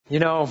You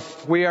know,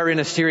 we are in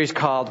a series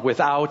called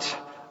Without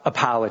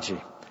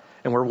Apology.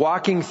 And we're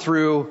walking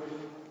through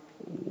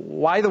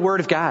why the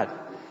Word of God.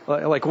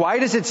 Like, why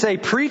does it say,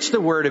 preach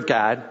the Word of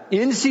God,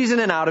 in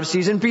season and out of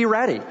season, be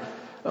ready?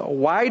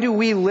 Why do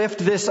we lift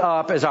this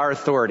up as our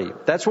authority?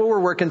 That's what we're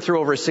working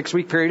through over a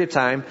 6-week period of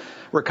time.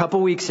 We're a couple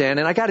weeks in,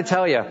 and I got to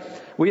tell you,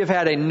 we have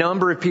had a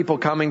number of people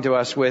coming to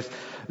us with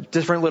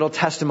different little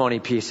testimony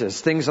pieces.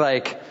 Things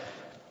like,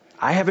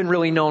 I haven't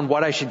really known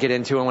what I should get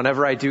into, and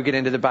whenever I do get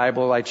into the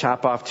Bible, I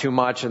chop off too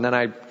much, and then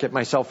I get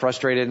myself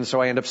frustrated, and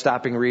so I end up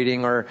stopping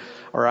reading, or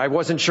I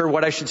wasn't sure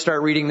what I should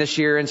start reading this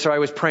year, and so I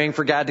was praying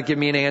for God to give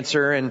me an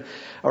answer,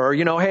 or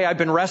hey, I've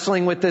been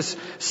wrestling with this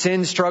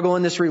sin struggle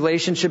and this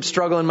relationship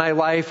struggle in my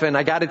life, and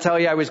I got to tell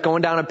you, I was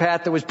going down a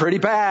path that was pretty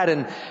bad,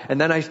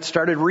 and then I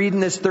started reading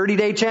this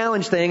 30-day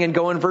challenge thing and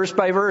going verse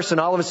by verse,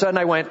 and all of a sudden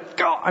I went,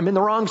 oh, I'm in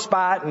the wrong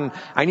spot, and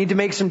I need to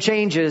make some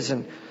changes,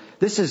 and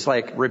this is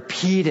like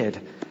repeated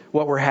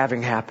what we're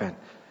having happen.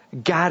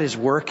 God is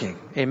working.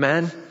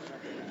 Amen?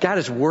 God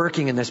is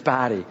working in this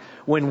body.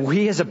 When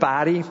we as a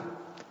body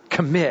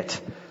commit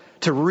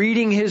to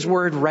reading His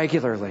Word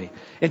regularly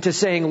and to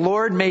saying,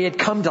 Lord, may it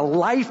come to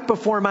life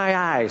before my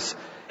eyes,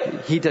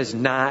 He does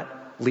not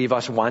leave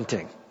us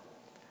wanting.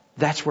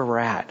 That's where we're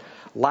at.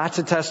 Lots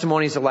of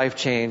testimonies of life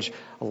change.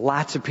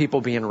 Lots of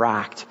people being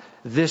rocked.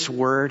 This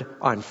Word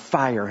on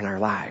fire in our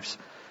lives.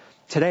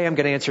 Today I'm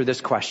going to answer this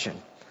question.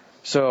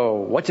 So,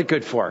 what's it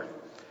good for?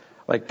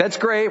 Like, that's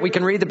great. We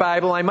can read the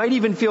Bible. I might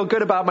even feel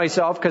good about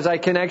myself because I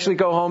can actually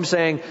go home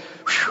saying,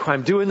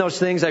 I'm doing those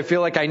things I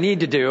feel like I need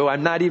to do.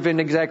 I'm not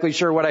even exactly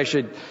sure what I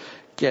should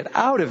get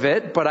out of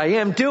it, but I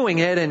am doing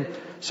it. And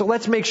so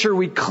let's make sure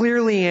we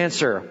clearly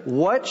answer,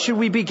 what should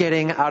we be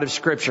getting out of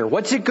Scripture?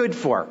 What's it good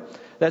for?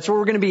 That's what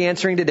we're going to be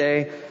answering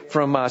today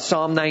from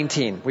Psalm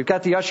 19. We've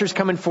got the ushers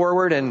coming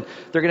forward, and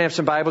they're going to have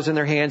some Bibles in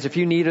their hands. If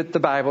you need the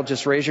Bible,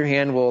 just raise your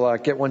hand. We'll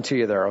get one to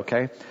you there,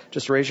 okay?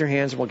 Just raise your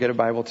hands, and we'll get a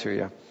Bible to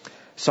you.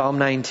 Psalm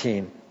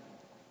 19.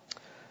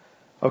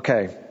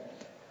 Okay.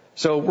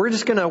 So we're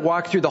just going to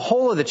walk through the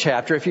whole of the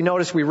chapter. If you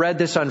notice, we read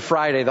this on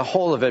Friday, the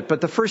whole of it.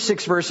 But the first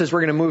 6 verses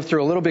we're going to move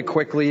through a little bit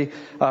quickly.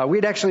 We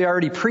had actually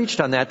already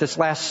preached on that this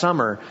last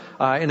summer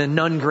in a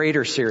None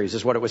Greater series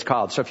is what it was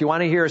called. So if you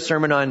want to hear a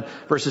sermon on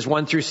verses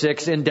 1 through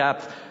 6 in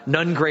depth,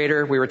 None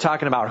Greater, we were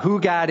talking about who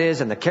God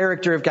is and the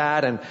character of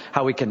God and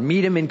how we can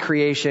meet Him in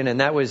creation.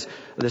 And that was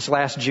this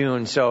last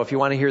June. So if you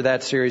want to hear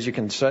that series, you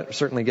can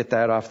certainly get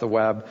that off the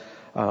web.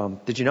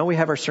 Did you know we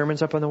have our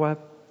sermons up on the web?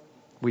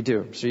 We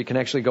do. So you can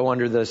actually go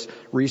under this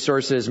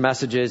resources,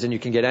 messages, and you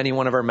can get any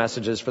one of our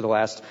messages for the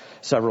last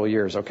several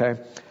years, okay?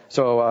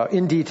 So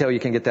in detail you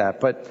can get that.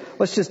 But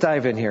let's just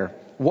dive in here.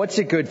 What's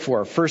it good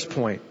for? First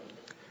point.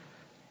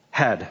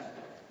 Head.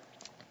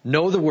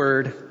 Know the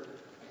Word.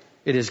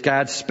 It is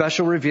God's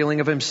special revealing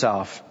of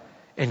Himself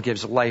and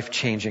gives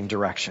life-changing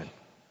direction.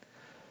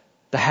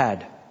 The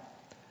head.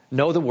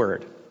 Know the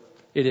Word.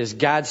 It is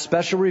God's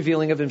special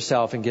revealing of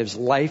Himself and gives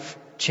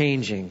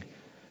life-changing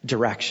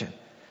direction.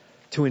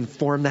 To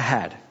inform the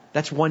head.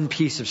 That's one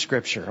piece of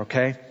Scripture,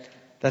 okay?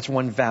 That's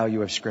one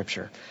value of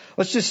Scripture.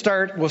 Let's just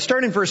start. We'll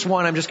start in verse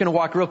 1. I'm just going to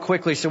walk real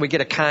quickly so we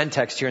get a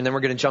context here, and then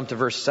we're going to jump to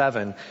verse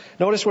 7.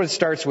 Notice what it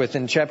starts with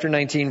in chapter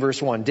 19,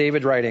 verse 1.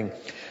 David writing,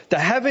 "The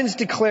heavens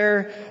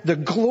declare the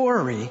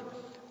glory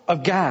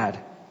of God,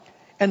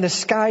 and the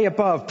sky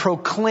above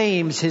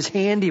proclaims His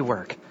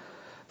handiwork."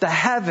 The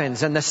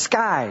heavens and the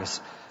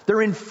skies,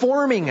 they're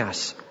informing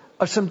us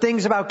of some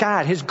things about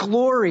God, His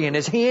glory and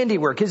His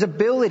handiwork, His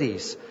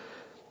abilities.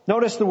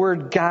 Notice the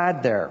word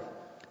God there.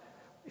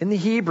 In the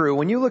Hebrew,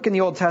 when you look in the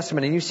Old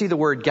Testament and you see the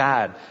word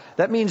God,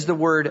 that means the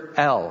word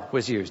El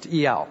was used,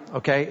 E-L,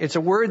 okay? It's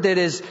a word that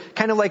is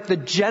kind of like the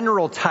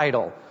general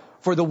title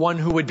for the one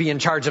who would be in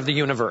charge of the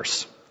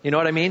universe. You know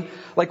what I mean?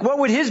 Like, what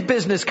would his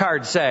business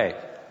card say?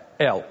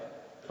 El,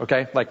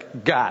 okay?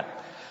 Like God.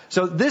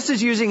 So this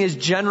is using his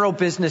general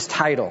business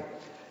title.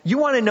 You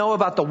want to know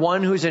about the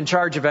one who's in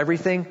charge of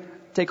everything?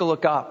 Take a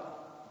look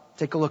up.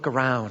 Take a look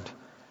around.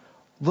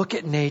 Look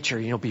at nature.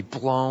 You'll be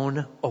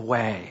blown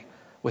away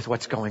with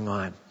what's going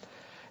on.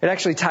 It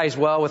actually ties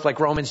well with like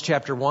Romans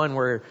chapter 1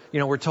 where,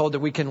 we're told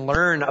that we can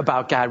learn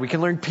about God. We can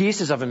learn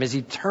pieces of Him, His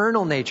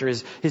eternal nature,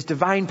 His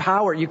divine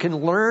power. You can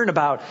learn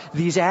about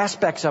these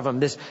aspects of Him.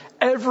 This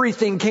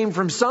everything came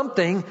from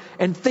something,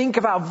 and think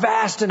of how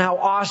vast and how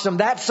awesome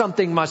that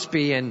something must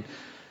be. And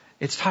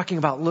it's talking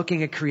about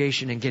looking at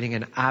creation and getting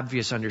an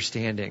obvious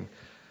understanding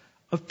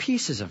of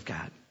pieces of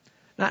God.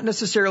 Not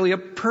necessarily a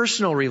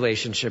personal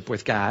relationship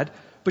with God,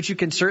 but you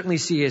can certainly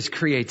see His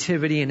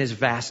creativity and His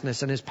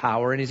vastness and His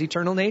power and His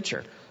eternal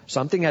nature.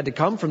 Something had to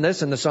come from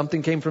this, and the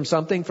something came from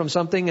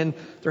something, and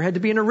there had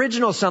to be an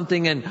original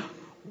something, and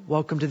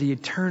welcome to the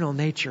eternal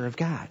nature of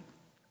God,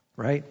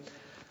 right?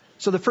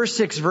 So the first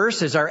 6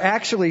 verses are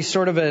actually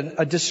sort of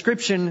a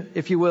description,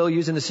 if you will,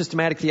 using the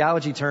systematic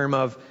theology term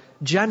of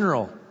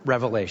general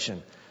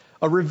revelation.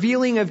 A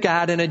revealing of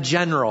God in a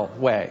general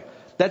way.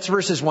 That's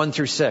verses 1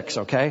 through 6,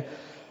 okay?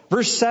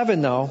 Verse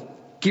 7, though,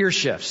 gear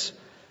shifts.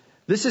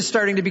 This is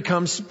starting to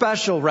become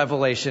special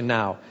revelation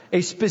now. A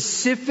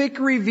specific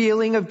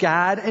revealing of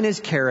God and His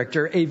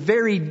character, a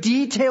very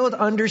detailed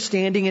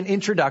understanding and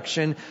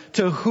introduction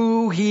to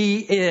who He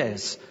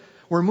is.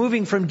 We're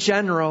moving from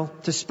general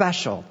to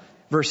special.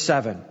 Verse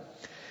 7.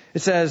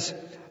 It says,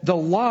 the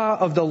law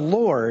of the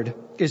Lord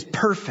is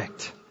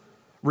perfect,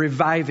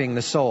 reviving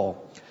the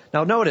soul.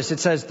 Now notice,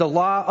 it says the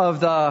law of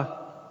the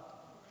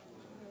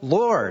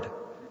Lord,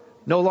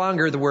 no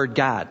longer the word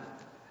God.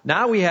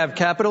 Now we have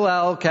capital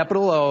L,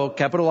 capital O,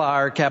 capital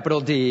R,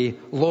 capital D,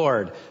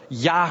 Lord,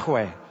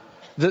 Yahweh.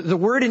 The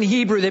word in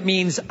Hebrew that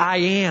means I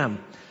am.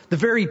 The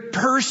very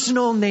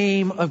personal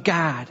name of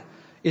God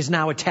is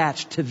now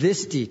attached to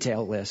this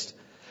detail list.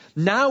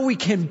 Now we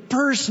can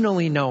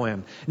personally know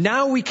Him.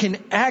 Now we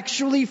can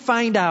actually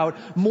find out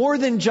more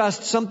than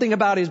just something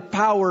about His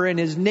power and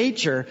His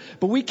nature,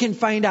 but we can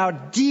find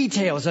out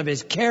details of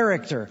His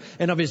character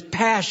and of His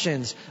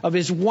passions, of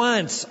His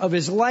wants, of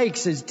His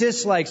likes, His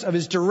dislikes, of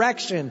His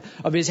direction,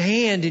 of His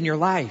hand in your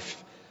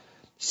life.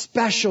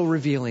 Special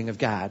revealing of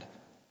God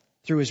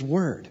through His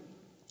Word.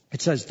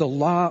 It says the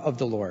law of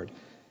the Lord.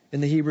 In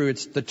the Hebrew,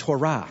 it's the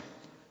Torah.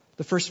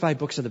 The first 5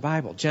 books of the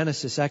Bible,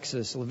 Genesis,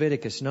 Exodus,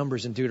 Leviticus,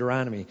 Numbers, and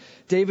Deuteronomy.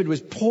 David was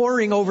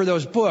poring over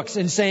those books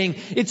and saying,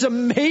 it's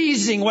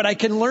amazing what I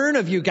can learn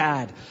of you,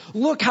 God.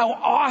 Look how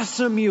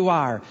awesome you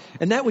are.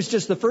 And that was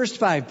just the first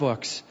 5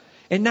 books.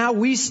 And now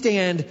we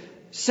stand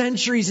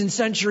centuries and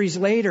centuries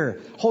later,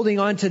 holding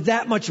on to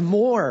that much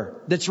more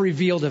that's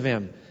revealed of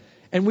Him.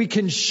 And we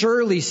can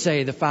surely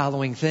say the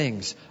following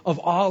things of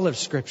all of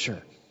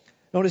Scripture.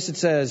 Notice it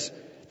says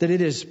that it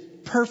is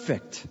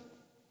perfect.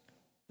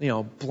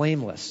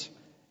 Blameless.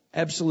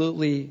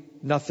 Absolutely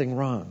nothing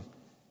wrong.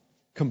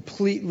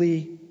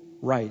 Completely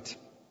right.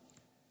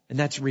 And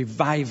that's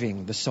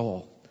reviving the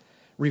soul.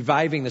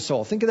 Reviving the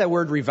soul. Think of that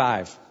word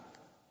revive.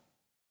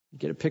 You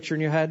get a picture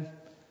in your head?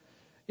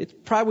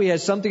 It probably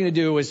has something to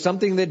do with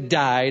something that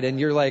died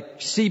and you're like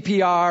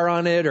CPR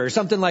on it or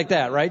something like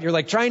that, right? You're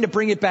like trying to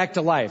bring it back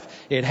to life.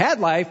 It had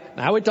life,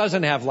 now it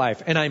doesn't have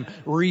life. And I'm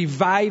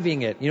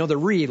reviving it.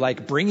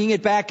 Like bringing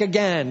it back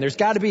again. There's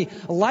got to be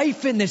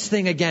life in this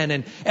thing again.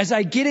 And as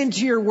I get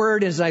into your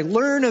word, as I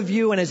learn of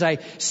you and as I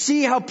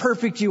see how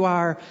perfect you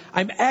are,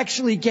 I'm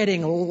actually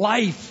getting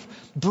life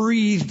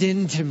breathed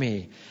into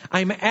me.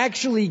 I'm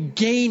actually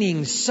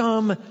gaining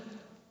some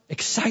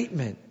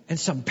excitement and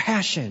some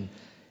passion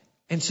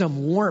and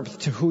some warmth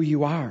to who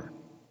you are.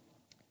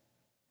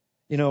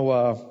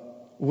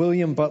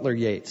 William Butler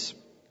Yeats,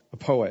 a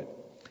poet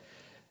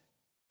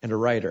and a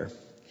writer,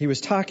 he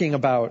was talking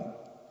about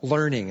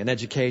learning and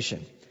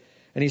education.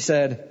 And he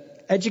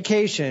said,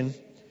 education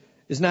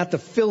is not the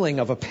filling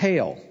of a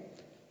pail,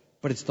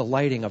 but it's the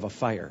lighting of a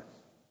fire.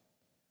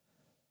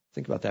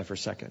 Think about that for a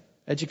second.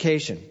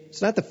 Education,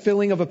 it's not the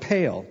filling of a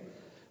pail,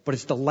 but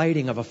it's the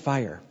lighting of a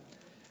fire.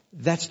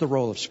 That's the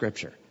role of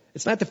Scripture.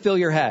 It's not to fill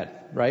your head,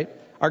 right?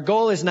 Our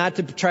goal is not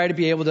to try to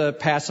be able to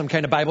pass some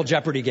kind of Bible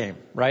Jeopardy game,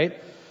 right?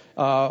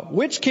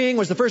 Which king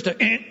was the first to,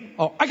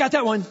 I got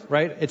that one,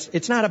 right?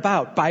 It's not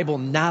about Bible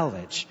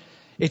knowledge.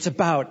 It's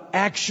about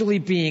actually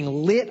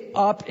being lit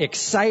up,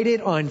 excited,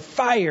 on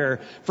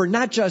fire for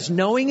not just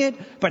knowing it,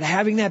 but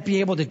having that be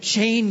able to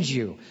change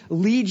you,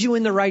 lead you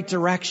in the right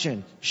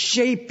direction,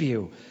 shape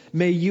you.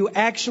 May you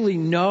actually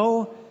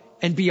know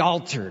and be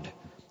altered.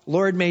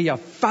 Lord, may a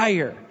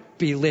fire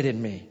be lit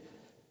in me.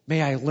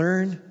 May I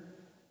learn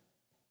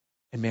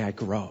and may I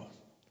grow.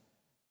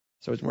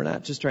 So we're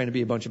not just trying to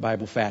be a bunch of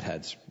Bible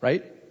fatheads,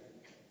 right?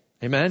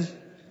 Amen?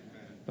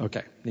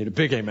 Okay, need a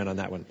big amen on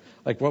that one.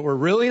 Like what we're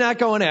really not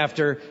going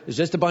after is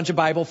just a bunch of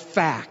Bible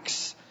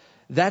facts.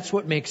 That's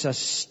what makes us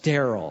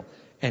sterile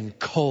and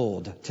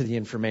cold to the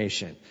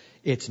information.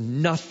 It's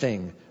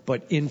nothing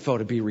but info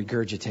to be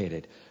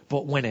regurgitated.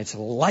 But when it's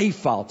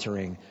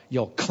life-altering,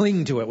 you'll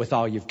cling to it with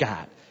all you've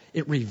got.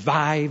 It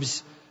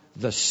revives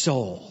the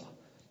soul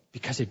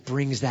because it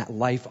brings that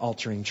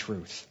life-altering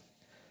truth.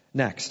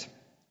 Next.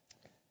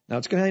 Now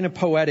it's kind of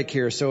poetic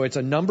here, so it's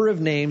a number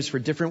of names for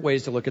different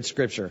ways to look at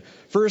Scripture.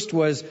 First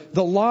was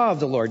the law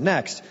of the Lord.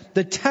 Next,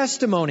 the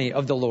testimony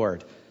of the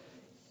Lord.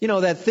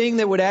 That thing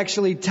that would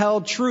actually tell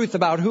truth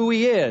about who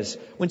He is.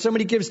 When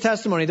somebody gives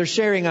testimony, they're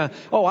sharing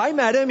I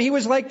met him, he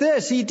was like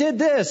this, he did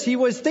this, he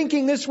was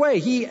thinking this way,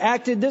 he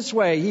acted this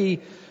way.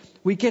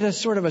 We get a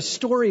sort of a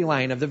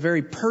storyline of the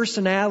very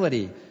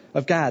personality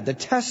of God. The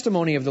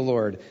testimony of the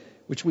Lord,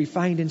 which we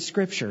find in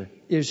Scripture,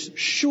 is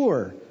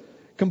sure,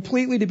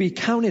 completely to be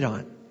counted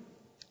on,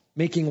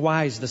 making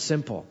wise the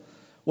simple.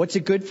 What's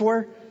it good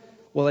for?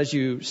 Well, as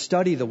you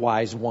study the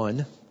wise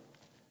one,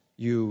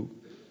 you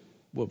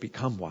will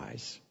become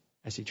wise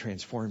as He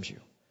transforms you.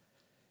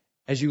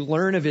 As you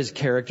learn of His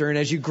character and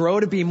as you grow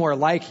to be more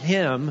like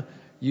Him,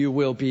 you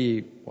will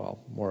be,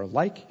 more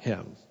like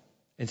Him.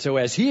 And so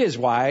as He is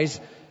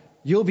wise,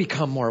 you'll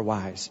become more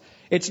wise.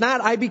 It's not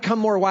I become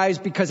more wise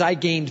because I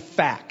gained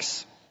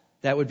facts.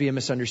 That would be a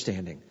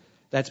misunderstanding.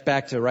 That's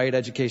back to right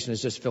education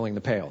is just filling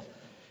the pail.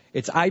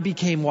 It's I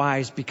became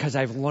wise because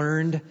I've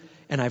learned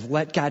and I've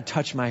let God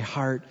touch my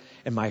heart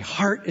and my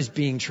heart is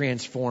being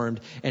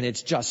transformed and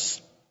it's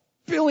just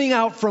spilling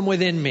out from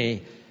within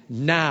me.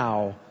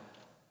 Now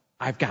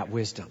I've got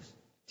wisdom.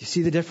 Do you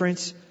see the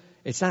difference?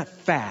 It's not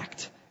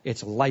fact.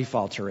 It's life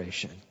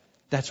alteration.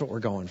 That's what we're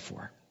going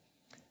for.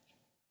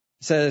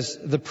 It says,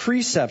 the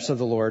precepts of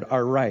the Lord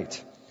are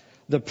right.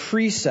 The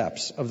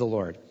precepts of the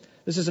Lord.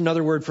 This is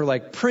another word for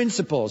like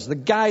principles, the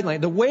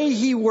guideline, the way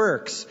he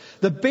works,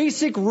 the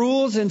basic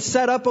rules and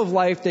setup of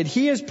life that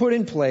he has put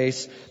in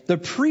place. The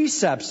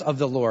precepts of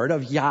the Lord,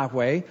 of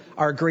Yahweh,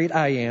 our great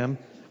I am,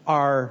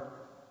 are,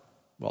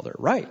 well, they're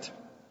right.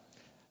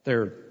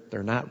 They're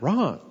not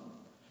wrong.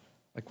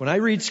 Like when I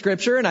read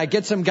scripture and I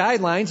get some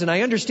guidelines and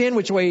I understand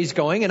which way he's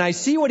going and I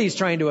see what he's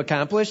trying to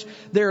accomplish,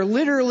 they're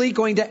literally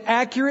going to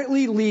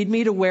accurately lead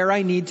me to where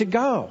I need to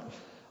go.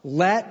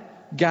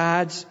 Let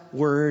God's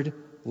word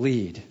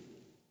lead.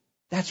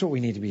 That's what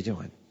we need to be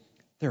doing.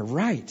 They're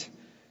right.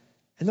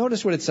 And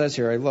notice what it says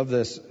here. I love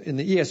this. In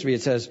the ESV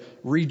it says,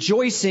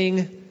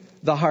 rejoicing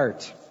the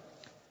heart.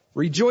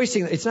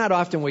 Rejoicing, it's not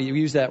often we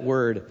use that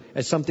word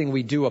as something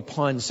we do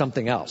upon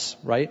something else,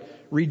 right?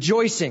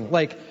 Rejoicing,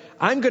 like,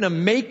 I'm going to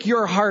make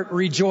your heart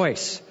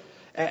rejoice.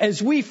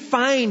 As we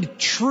find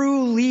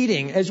true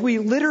leading, as we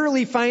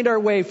literally find our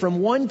way from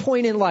one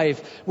point in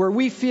life where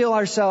we feel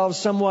ourselves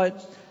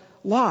somewhat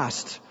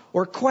lost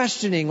or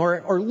questioning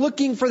or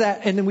looking for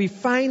that, and then we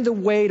find the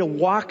way to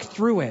walk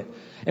through it.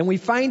 And we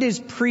find his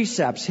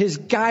precepts, his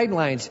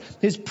guidelines,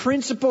 his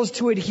principles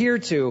to adhere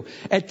to.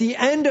 At the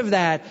end of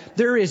that,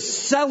 there is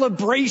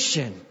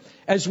celebration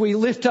as we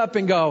lift up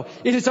and go,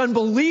 it is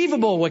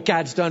unbelievable what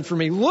God's done for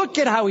me. Look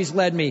at how he's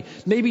led me.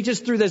 Maybe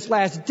just through this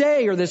last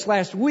day or this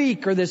last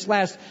week or this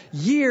last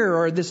year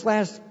or this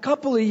last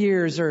couple of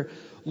years, or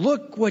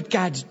look what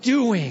God's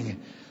doing.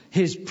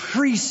 His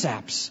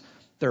precepts,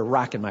 they're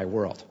rocking my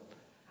world.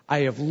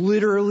 I have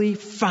literally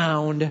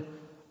found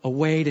a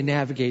way to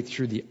navigate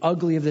through the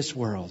ugly of this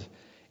world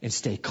and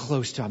stay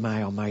close to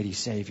my almighty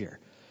Savior.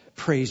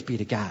 Praise be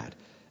to God.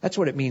 That's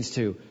what it means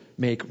to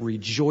make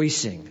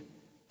rejoicing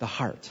the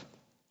heart.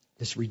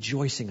 This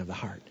rejoicing of the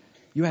heart.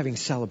 You having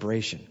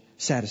celebration,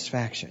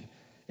 satisfaction,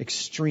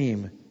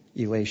 extreme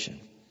elation.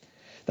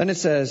 Then it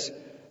says,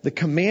 the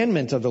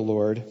commandment of the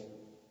Lord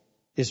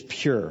is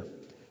pure.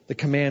 The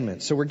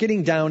commandment. So we're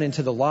getting down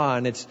into the law,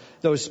 and it's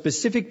those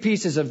specific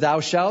pieces of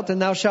thou shalt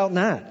and thou shalt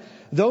not.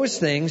 Those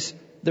things,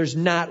 there's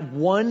not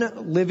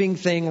one living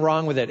thing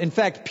wrong with it. In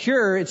fact,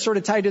 pure, it's sort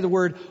of tied to the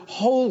word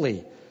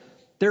holy.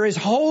 There is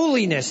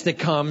holiness that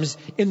comes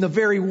in the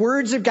very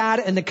words of God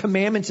and the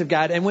commandments of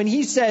God. And when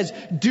he says,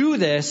 do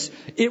this,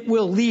 it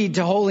will lead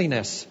to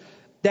holiness.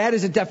 That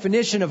is a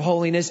definition of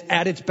holiness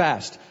at its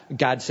best.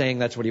 God saying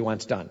that's what he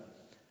wants done.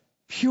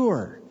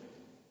 Pure.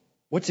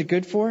 What's it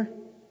good for?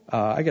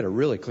 I get a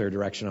really clear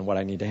direction on what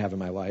I need to have in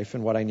my life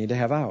and what I need to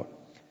have out.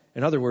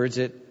 In other words,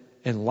 it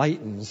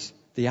enlightens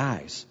the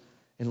eyes.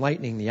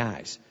 Enlightening the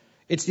eyes.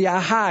 It's the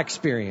aha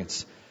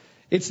experience.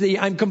 It's the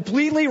I'm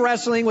completely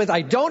wrestling with,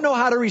 I don't know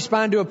how to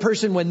respond to a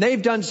person when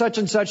they've done such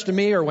and such to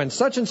me, or when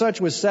such and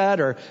such was said,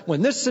 or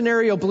when this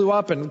scenario blew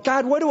up, and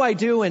God, what do I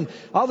do? And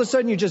all of a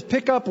sudden you just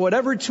pick up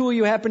whatever tool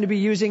you happen to be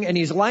using, and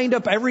he's lined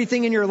up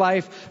everything in your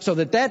life so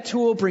that that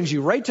tool brings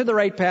you right to the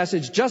right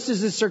passage just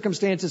as this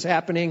circumstance is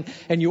happening,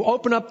 and you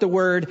open up the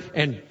word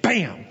and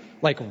bam!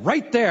 Like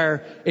right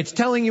there, it's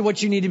telling you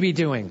what you need to be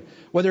doing.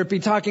 Whether it be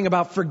talking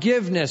about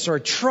forgiveness or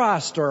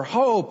trust or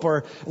hope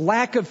or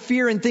lack of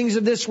fear in things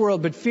of this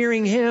world, but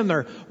fearing him,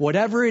 or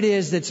whatever it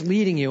is that's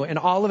leading you. And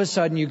all of a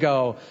sudden you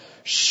go,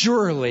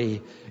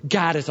 surely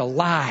God is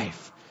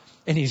alive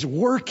and he's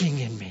working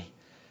in me.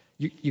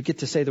 You get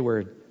to say the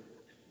word,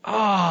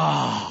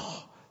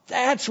 oh,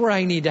 that's where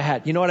I need to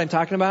head. You know what I'm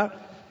talking about?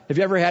 Have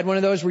you ever had one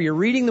of those where you're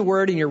reading the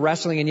word and you're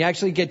wrestling and you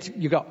actually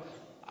you go,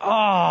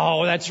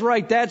 oh, that's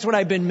right. That's what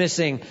I've been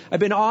missing. I've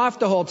been off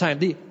the whole time.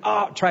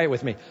 Try it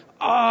with me.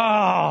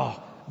 Oh,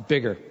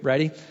 bigger.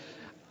 Ready?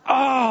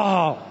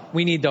 Oh,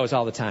 we need those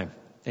all the time.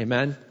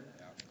 Amen.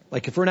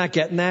 Like if we're not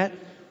getting that,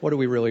 what are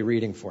we really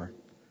reading for?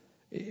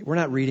 We're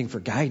not reading for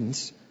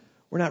guidance.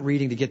 We're not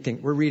reading to get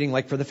things. We're reading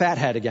like for the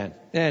fathead again.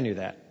 I knew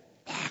that.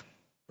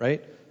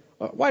 Right?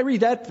 Why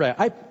read that?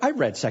 I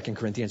read 2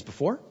 Corinthians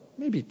before,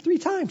 maybe 3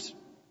 times.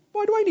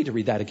 Why do I need to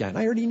read that again?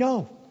 I already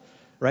know.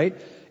 Right?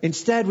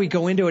 Instead, we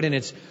go into it and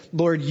it's,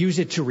 Lord, use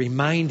it to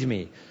remind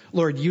me.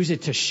 Lord, use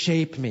it to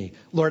shape me.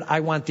 Lord,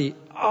 I want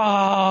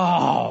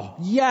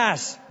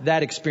yes,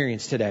 that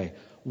experience today.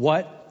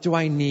 What do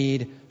I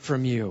need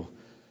from you?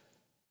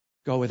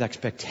 Go with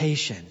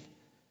expectation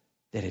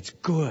that it's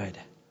good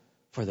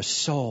for the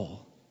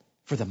soul,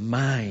 for the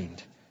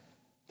mind,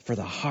 for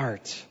the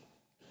heart,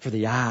 for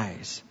the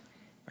eyes.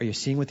 Are you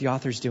seeing what the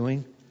author's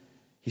doing?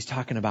 He's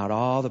talking about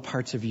all the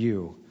parts of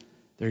you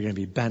that are going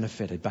to be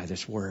benefited by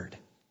this word.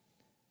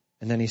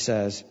 And then he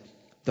says,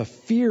 the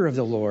fear of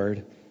the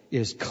Lord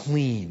is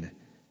clean,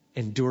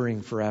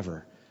 enduring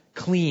forever.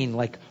 Clean,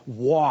 like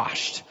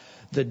washed.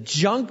 The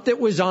junk that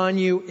was on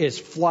you is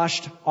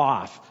flushed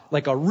off.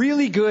 Like a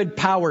really good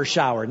power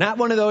shower. Not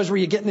one of those where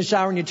you get in the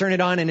shower and you turn it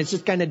on and it's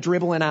just kind of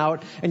dribbling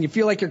out and you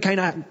feel like you're kind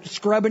of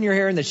scrubbing your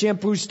hair and the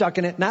shampoo's stuck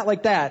in it. Not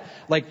like that.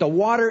 Like the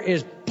water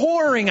is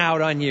pouring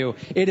out on you.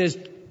 It is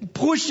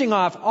pushing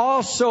off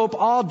all soap,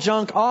 all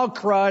junk, all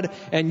crud,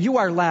 and you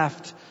are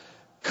left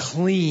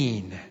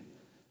clean,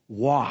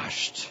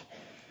 washed.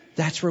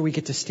 That's where we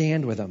get to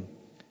stand with Him.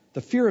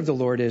 The fear of the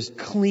Lord is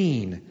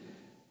clean,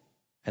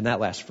 and that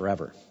lasts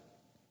forever.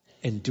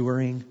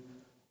 Enduring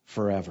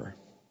forever.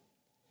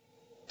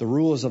 The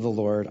rules of the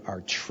Lord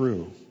are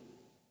true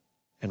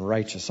and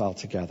righteous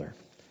altogether.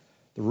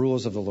 The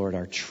rules of the Lord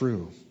are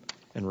true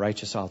and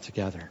righteous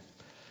altogether.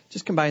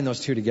 Just combine those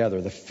two together,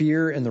 the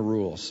fear and the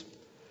rules.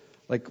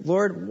 Like,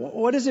 Lord,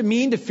 what does it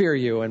mean to fear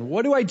you? And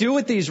what do I do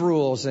with these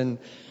rules? And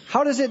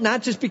how does it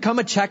not just become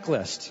a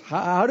checklist?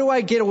 How do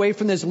I get away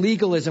from this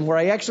legalism where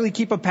I actually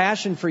keep a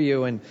passion for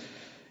you? And,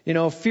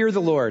 fear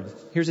the Lord.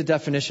 Here's a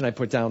definition I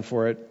put down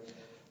for it.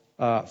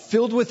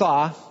 Filled with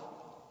awe,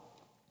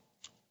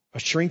 a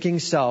shrinking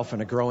self,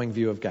 and a growing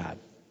view of God.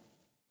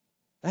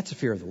 That's a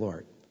fear of the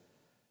Lord.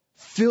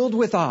 Filled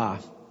with awe,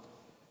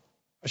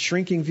 a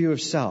shrinking view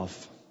of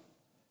self,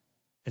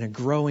 and a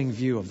growing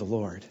view of the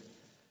Lord.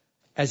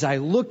 As I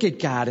look at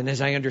God and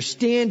as I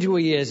understand who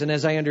He is and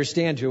as I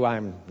understand who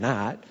I'm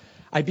not,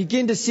 I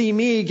begin to see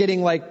me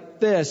getting like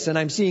this, and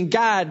I'm seeing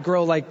God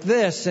grow like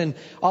this, and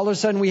all of a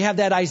sudden we have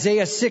that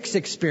Isaiah 6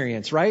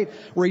 experience, right?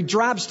 Where he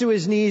drops to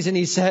his knees and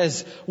he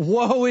says,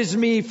 "Woe is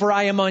me, for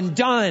I am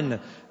undone."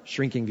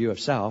 Shrinking view of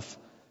self,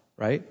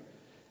 right?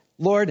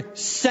 "Lord,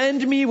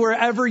 send me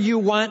wherever you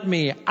want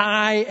me.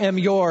 I am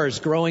yours."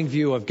 Growing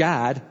view of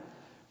God.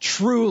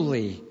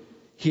 Truly,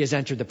 he has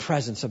entered the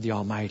presence of the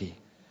Almighty.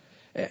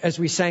 As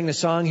we sang the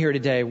song here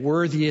today,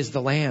 "Worthy is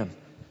the Lamb."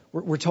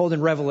 We're told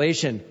in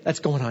Revelation, that's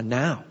going on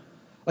now.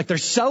 Like they're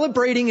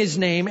celebrating his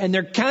name and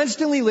they're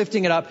constantly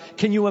lifting it up.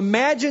 Can you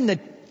imagine the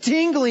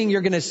tingling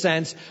you're going to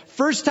sense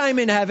first time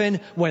in heaven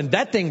when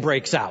that thing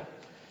breaks out?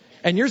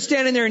 And you're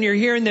standing there and you're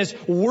hearing this,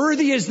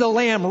 "Worthy is the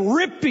Lamb,"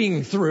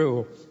 ripping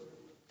through.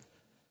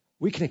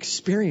 We can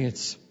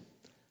experience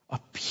a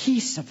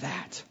piece of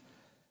that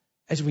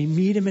as we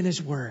meet him in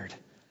his word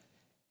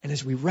and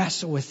as we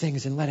wrestle with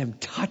things and let him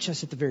touch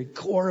us at the very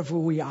core of who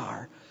we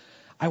are.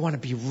 I want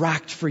to be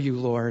rocked for you,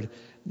 Lord,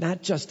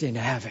 not just in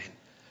heaven,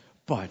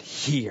 but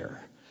here.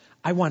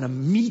 I want to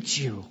meet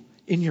you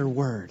in your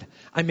word.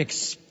 I'm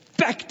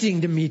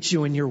expecting to meet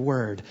you in your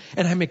word.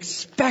 And I'm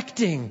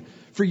expecting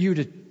for you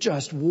to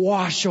just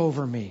wash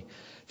over me,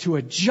 to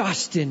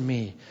adjust in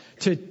me,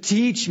 to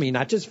teach me,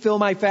 not just fill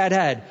my fat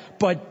head,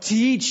 but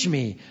teach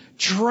me,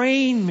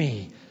 train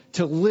me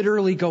to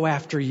literally go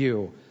after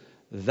you.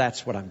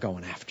 That's what I'm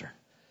going after.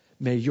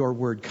 May your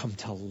word come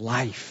to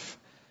life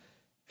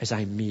as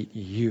I meet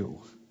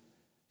you,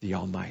 the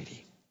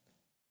Almighty.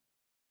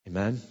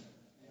 Amen?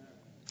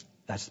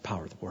 That's the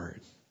power of the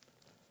word.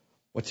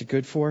 What's it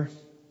good for?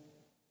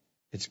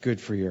 It's good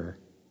for your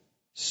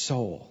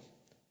soul.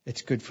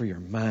 It's good for your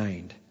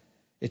mind.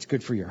 It's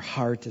good for your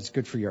heart. It's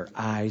good for your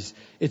eyes.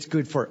 It's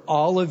good for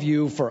all of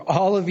you, for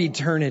all of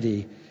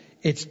eternity.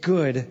 It's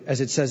good,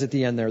 as it says at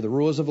the end there, the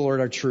rules of the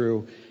Lord are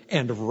true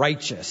and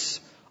righteous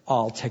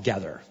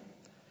altogether.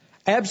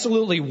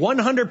 Absolutely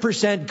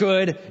 100%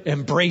 good.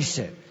 Embrace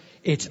it.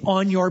 It's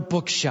on your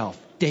bookshelf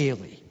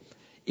daily.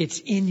 It's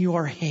in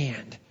your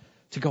hand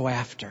to go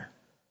after.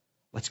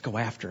 Let's go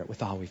after it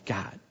with all we've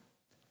got.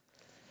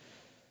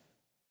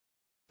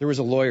 There was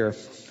a lawyer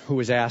who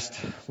was asked,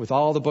 with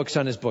all the books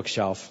on his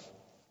bookshelf,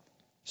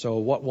 so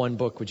what one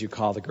book would you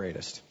call the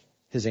greatest?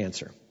 His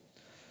answer: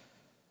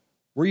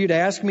 were you to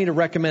ask me to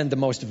recommend the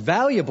most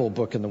valuable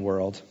book in the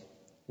world,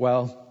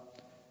 well,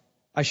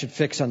 I should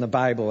fix on the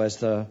Bible as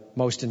the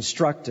most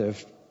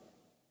instructive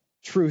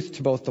truth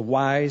to both the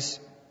wise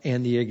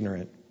and the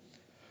ignorant.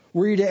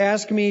 Were you to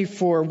ask me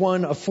for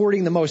one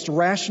affording the most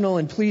rational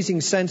and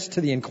pleasing sense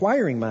to the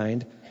inquiring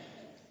mind,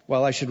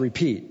 well, I should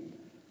repeat,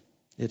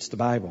 it's the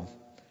Bible.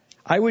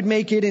 I would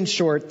make it, in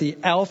short, the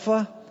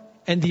Alpha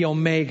and the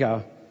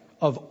Omega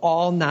of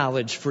all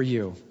knowledge for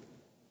you,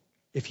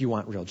 if you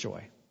want real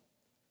joy.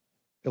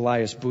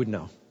 Elias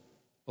Boudinot,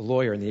 a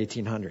lawyer in the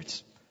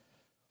 1800s,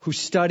 who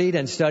studied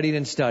and studied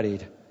and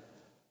studied,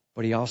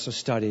 but he also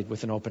studied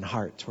with an open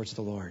heart towards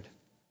the Lord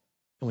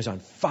and was on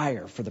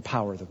fire for the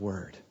power of the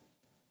word.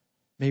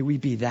 May we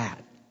be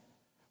that.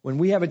 When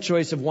we have a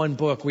choice of one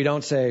book, we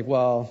don't say,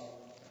 well,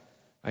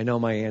 I know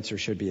my answer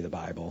should be the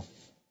Bible.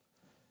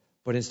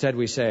 But instead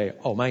we say,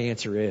 oh, my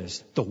answer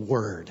is the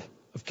Word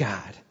of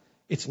God.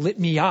 It's lit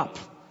me up.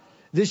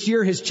 This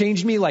year has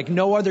changed me like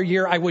no other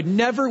year. I would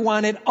never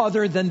want it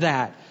other than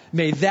that.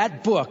 May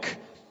that book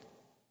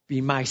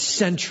be my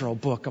central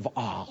book of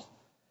all.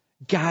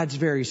 God's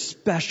very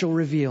special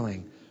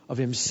revealing of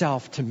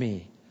himself to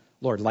me.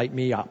 Lord, light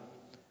me up.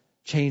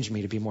 Change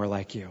me to be more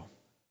like you.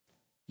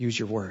 Use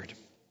your word.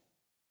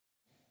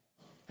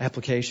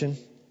 Application?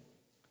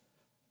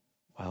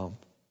 Well,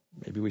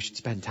 maybe we should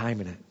spend time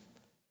in it.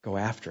 Go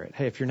after it.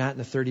 Hey, if you're not in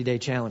the 30-day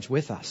challenge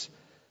with us,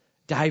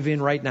 dive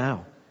in right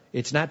now.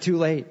 It's not too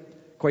late.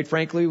 Quite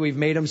frankly, we've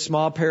made them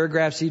small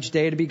paragraphs each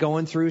day to be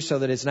going through so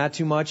that it's not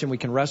too much and we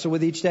can wrestle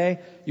with each day.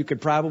 You could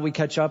probably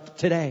catch up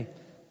today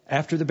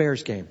after the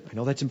Bears game. I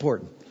know that's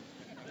important,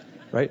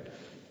 right?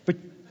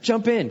 But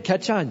jump in,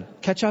 catch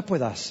up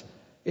with us.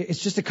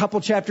 It's just a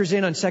couple chapters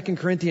in on 2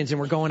 Corinthians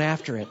and we're going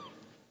after it.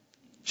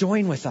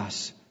 Join with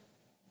us.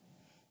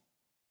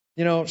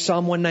 You know,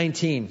 Psalm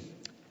 119.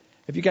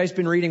 Have you guys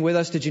been reading with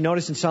us? Did you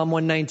notice in Psalm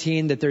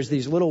 119 that there's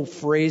these little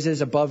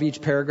phrases above each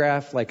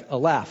paragraph, like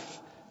Aleph,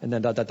 and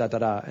then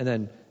da-da-da-da-da, and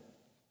then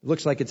it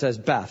looks like it says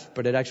Beth,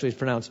 but it actually is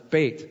pronounced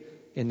Beit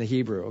in the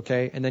Hebrew,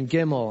 okay? And then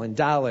Gimel and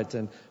Dalet,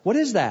 and what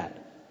is that?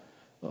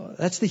 Well,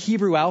 that's the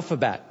Hebrew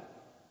alphabet.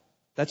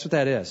 That's what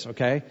that is,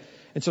 okay?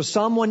 And so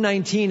Psalm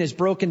 119 is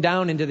broken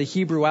down into the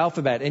Hebrew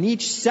alphabet, and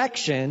each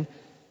section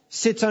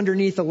sits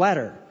underneath a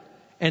letter.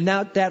 And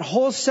that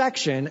whole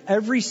section,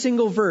 every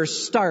single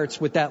verse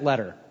starts with that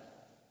letter.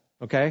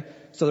 Okay?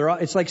 So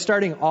it's like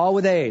starting all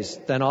with A's,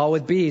 then all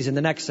with B's in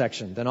the next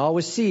section, then all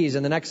with C's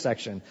in the next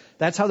section.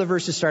 That's how the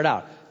verses start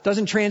out.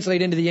 Doesn't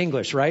translate into the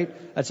English, right?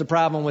 That's the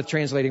problem with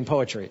translating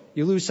poetry.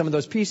 You lose some of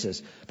those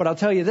pieces. But I'll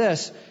tell you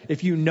this,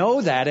 if you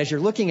know that as you're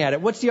looking at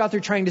it, what's the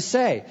author trying to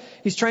say?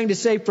 He's trying to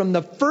say from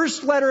the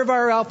first letter of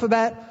our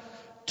alphabet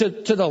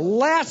to the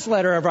last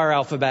letter of our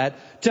alphabet,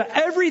 to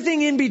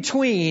everything in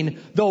between,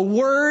 the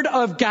Word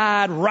of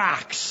God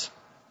rocks.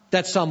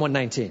 That's Psalm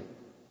 119.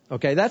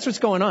 Okay, that's what's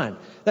going on.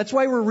 That's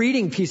why we're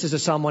reading pieces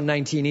of Psalm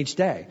 119 each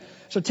day.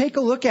 So take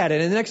a look at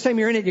it, and the next time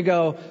you're in it, you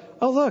go,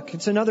 oh look,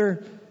 it's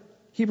another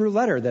Hebrew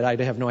letter that I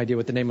have no idea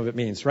what the name of it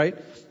means, right?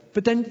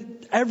 But then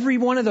every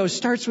one of those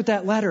starts with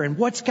that letter, and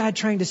what's God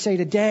trying to say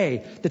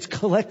today that's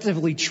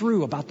collectively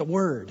true about the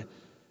Word?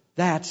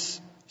 That's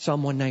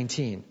Psalm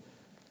 119.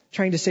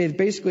 Trying to say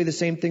basically the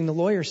same thing the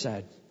lawyer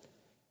said.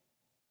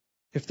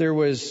 If there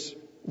was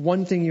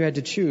one thing you had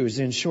to choose,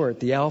 in short,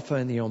 the Alpha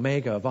and the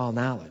Omega of all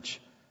knowledge,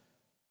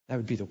 that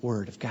would be the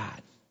Word of God.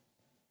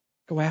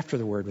 Go after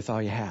the Word with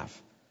all you have.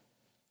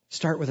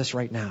 Start with us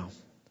right now.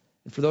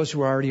 And for those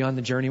who are already on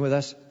the journey with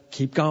us,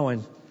 keep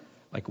going.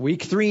 Like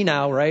week 3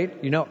 now, right?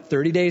 You know,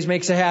 30 days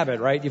makes a habit,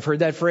 right? You've heard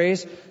that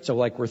phrase? So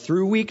like we're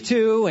through week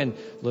 2 and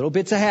little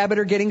bits of habit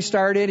are getting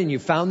started and you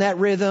found that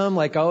rhythm,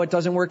 like, oh, it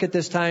doesn't work at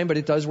this time, but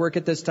it does work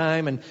at this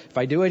time. And if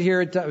I do it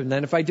here, and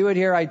then if I do it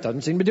here, I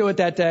doesn't seem to do it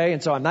that day.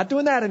 And so I'm not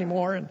doing that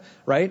anymore. And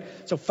right?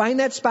 So find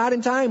that spot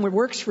in time where it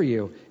works for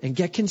you and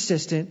get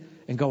consistent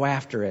and go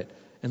after it.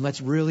 And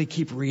let's really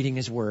keep reading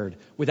His Word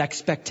with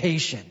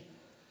expectation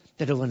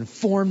that it'll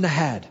inform the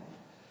head,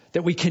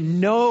 that we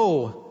can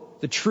know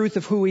the truth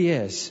of who He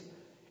is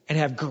and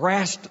have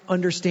grasped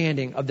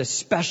understanding of the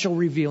special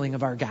revealing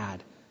of our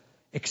God.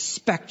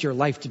 Expect your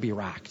life to be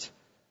rocked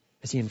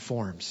as He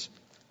informs.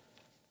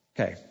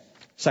 Okay,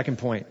 second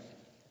point,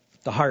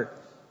 the heart.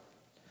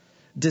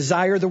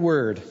 Desire the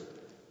Word.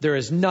 There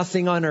is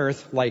nothing on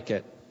earth like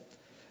it.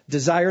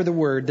 Desire the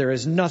Word. There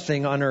is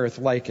nothing on earth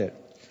like it.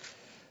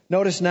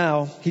 Notice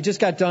now, he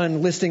just got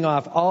done listing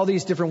off all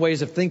these different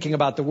ways of thinking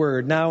about the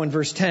Word. Now in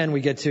verse 10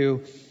 we get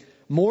to,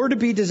 more to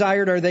be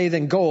desired are they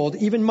than gold,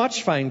 even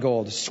much fine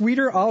gold,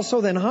 sweeter also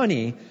than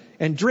honey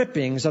and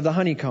drippings of the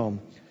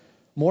honeycomb.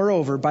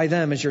 Moreover, by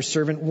them is your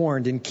servant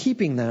warned, in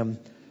keeping them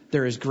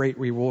there is great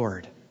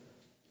reward.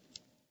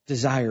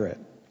 Desire it.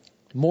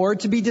 More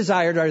to be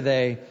desired are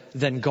they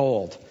than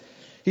gold.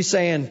 He's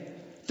saying,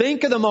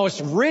 think of the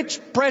most rich,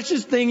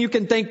 precious thing you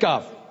can think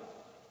of.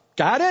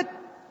 Got it?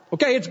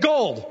 Okay, it's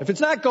gold. If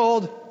it's not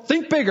gold,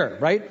 think bigger,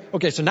 right?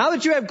 Okay, so now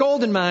that you have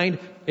gold in mind,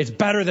 it's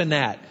better than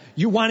that.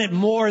 You want it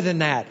more than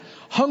that.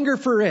 Hunger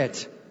for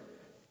it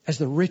as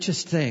the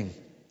richest thing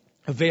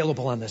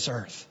available on this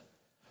earth.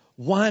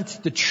 Want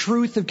the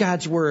truth of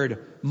God's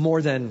Word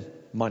more than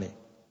money.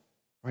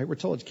 Right? We're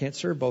told you can't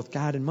serve both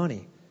God and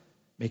money.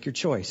 Make your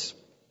choice.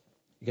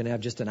 You're going to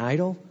have just an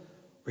idol,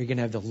 or you're going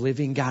to have the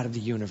living God of the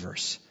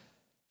universe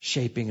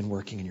shaping and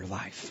working in your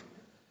life.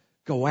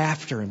 Go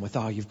after Him with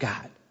all you've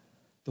got.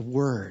 The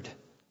Word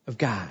of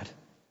God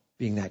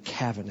being that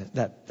cabinet,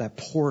 that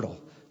portal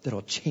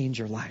that'll change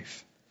your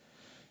life.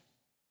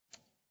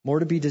 More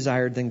to be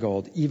desired than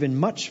gold, even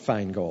much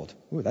fine gold.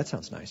 Ooh, that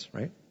sounds nice,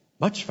 right?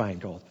 Much fine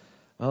gold.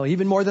 Well,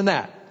 even more than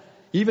that.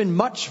 Even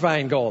much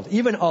fine gold.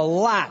 Even a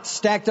lot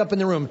stacked up in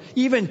the room.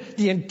 Even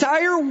the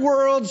entire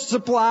world's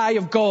supply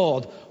of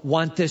gold.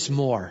 Want this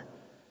more.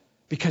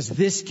 Because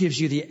this gives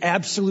you the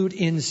absolute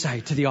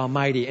insight to the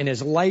Almighty and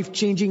His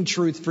life-changing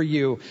truth for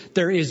you.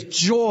 There is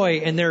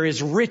joy and there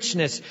is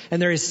richness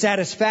and there is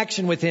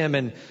satisfaction with Him.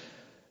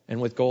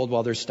 And with gold,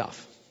 well, there's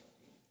stuff.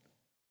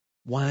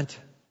 Want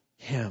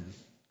Him,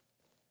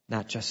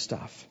 not just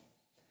stuff.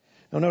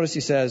 Now notice he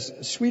says,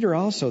 sweeter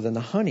also than the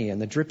honey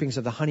and the drippings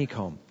of the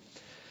honeycomb.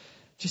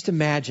 Just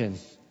imagine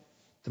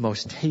the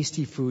most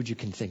tasty food you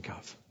can think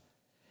of.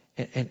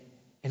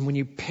 And when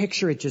you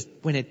picture it, just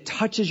when it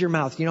touches your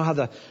mouth, you know how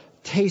the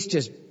taste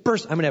just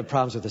bursts. I'm going to have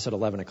problems with this at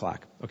 11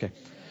 o'clock. Okay.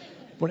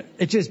 when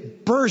it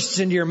just bursts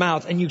into your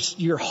mouth and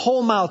your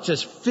whole mouth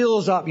just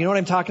fills up. You know what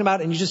I'm talking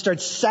about? And you just start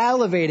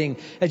salivating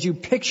as you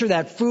picture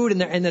that food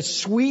and the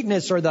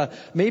sweetness, or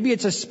maybe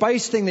it's a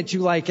spice thing that you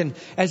like. And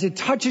as it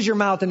touches your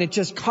mouth, and it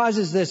just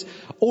causes this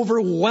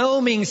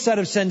overwhelming set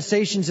of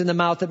sensations in the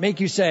mouth that make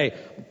you say,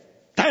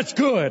 that's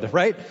good,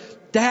 right?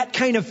 That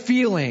kind of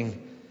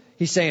feeling.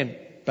 He's saying,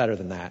 better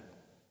than that.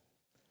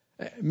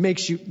 Make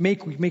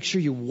sure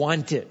you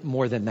want it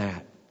more than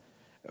that.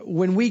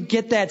 When we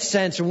get that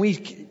sense,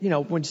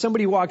 when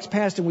somebody walks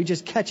past and we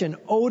just catch an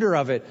odor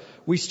of it,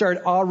 we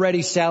start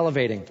already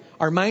salivating.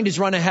 Our mind has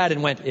run ahead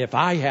and went, if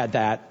I had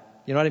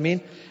that, you know what I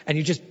mean? And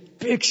you just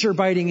picture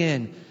biting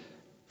in.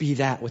 Be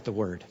that with the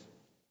Word.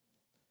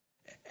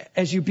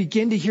 As you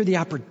begin to hear the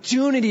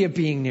opportunity of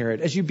being near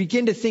it, as you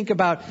begin to think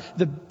about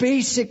the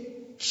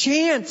basic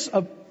chance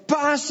of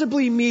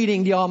possibly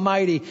meeting the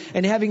Almighty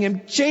and having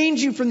Him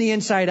change you from the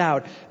inside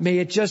out, may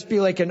it just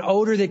be like an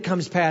odor that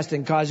comes past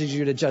and causes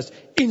you to just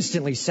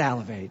instantly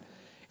salivate.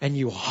 And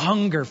you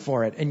hunger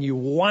for it, and you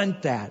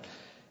want that,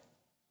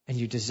 and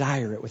you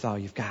desire it with all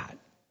you've got.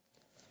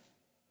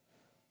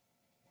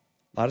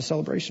 A lot of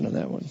celebration on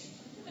that one.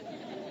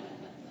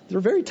 They're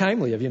very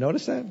timely. Have you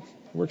noticed that?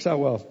 It works out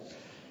well.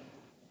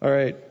 All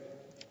right.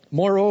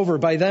 Moreover,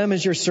 by them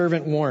is your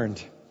servant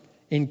warned.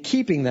 In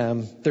keeping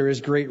them, there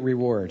is great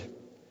reward.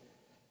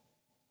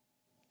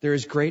 There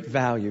is great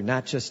value,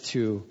 not just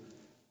to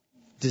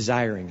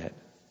desiring it,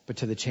 but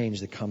to the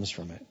change that comes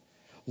from it.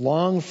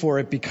 Long for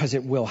it because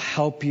it will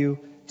help you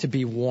to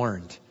be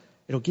warned.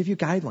 It'll give you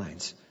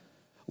guidelines.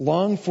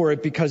 Long for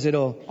it because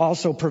it'll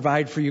also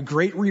provide for you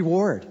great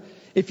reward.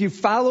 If you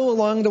follow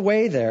along the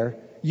way there,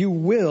 you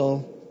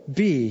will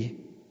be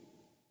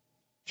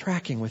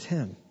tracking with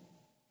Him.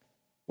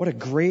 What a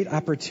great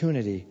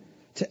opportunity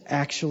to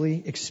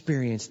actually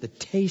experience the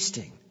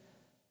tasting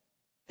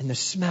and the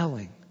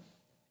smelling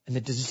and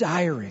the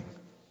desiring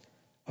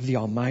of the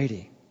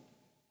Almighty.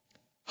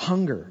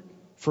 Hunger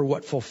for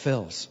what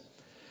fulfills.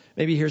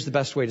 Maybe here's the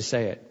best way to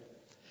say it.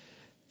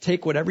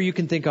 Take whatever you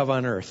can think of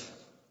on earth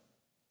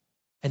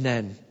and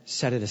then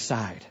set it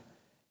aside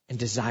and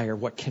desire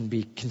what can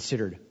be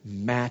considered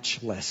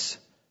matchless.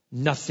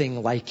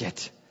 Nothing like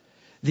it.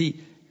 The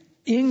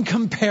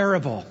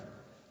incomparable.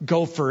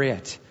 Go for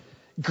it.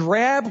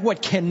 Grab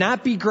what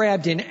cannot be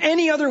grabbed in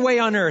any other way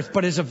on earth,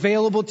 but is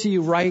available to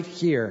you right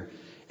here,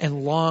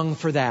 and long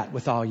for that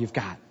with all you've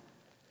got.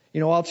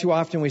 All too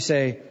often we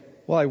say,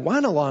 well, I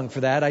want to long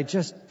for that. I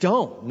just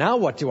don't. Now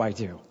what do I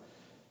do?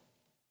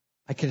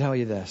 I can tell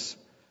you this.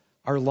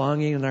 Our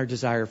longing and our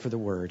desire for the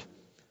Word.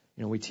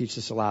 We teach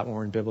this a lot when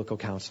we're in biblical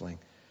counseling.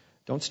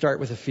 Don't start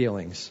with the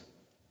feelings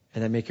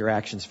and then make your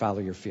actions follow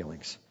your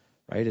feelings.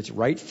 Right? It's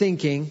right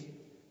thinking,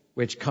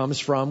 which comes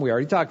from, we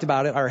already talked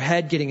about it, our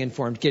head getting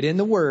informed. Get in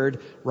the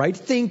Word. Right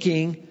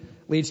thinking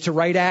leads to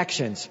right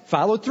actions.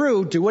 Follow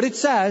through. Do what it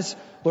says.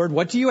 Lord,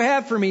 what do you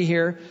have for me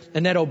here?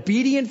 And that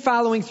obedient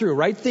following through.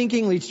 Right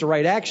thinking leads to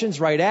right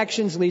actions. Right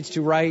actions leads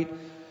to right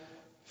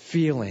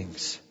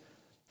feelings.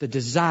 The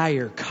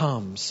desire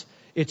comes.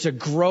 It's a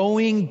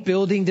growing,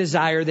 building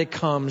desire that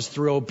comes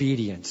through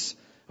obedience.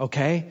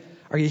 Okay?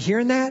 Are you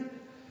hearing that?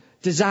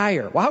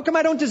 Desire. Well, how come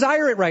I don't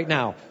desire it right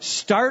now?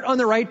 Start on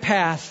the right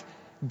path.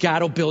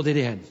 God will build it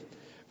in.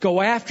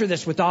 Go after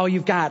this with all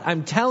you've got.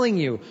 I'm telling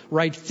you,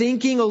 right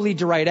thinking will lead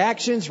to right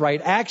actions.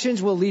 Right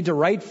actions will lead to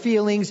right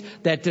feelings.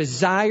 That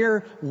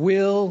desire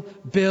will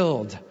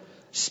build.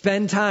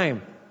 Spend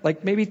time,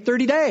 like maybe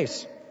 30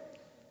 days.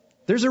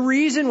 There's a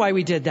reason why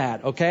we did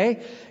that,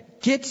 okay?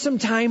 Get some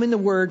time in the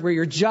Word where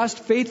you're just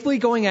faithfully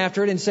going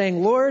after it and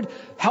saying, Lord,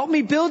 help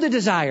me build a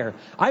desire.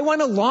 I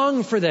want to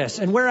long for this.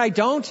 And where I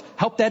don't,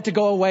 help that to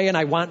go away, and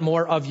I want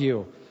more of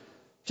you.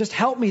 Just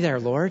help me there,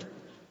 Lord.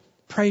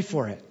 Pray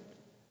for it.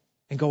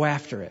 And go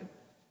after it.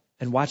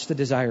 And watch the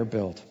desire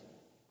build.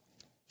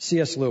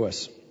 C.S.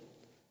 Lewis.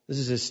 This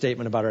is his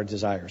statement about our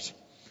desires.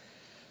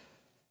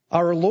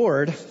 Our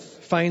Lord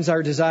finds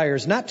our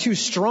desires not too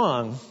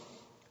strong,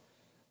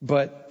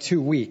 but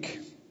too weak.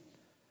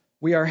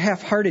 We are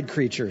half-hearted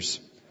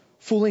creatures,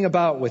 fooling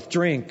about with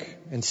drink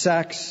and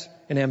sex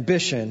and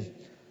ambition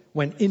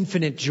when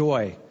infinite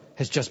joy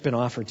has just been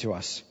offered to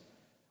us.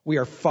 We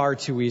are far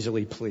too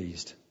easily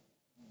pleased.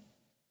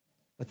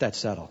 Let that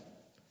settle.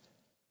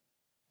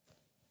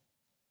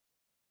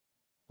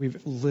 We've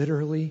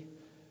literally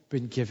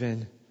been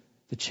given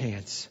the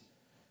chance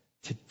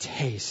to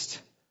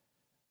taste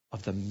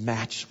of the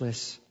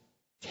matchless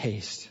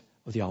taste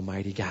of the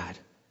Almighty God.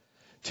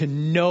 To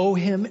know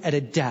Him at a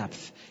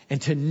depth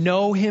and to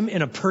know Him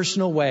in a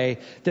personal way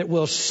that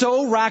will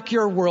so rock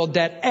your world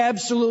that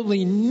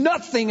absolutely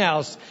nothing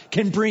else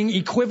can bring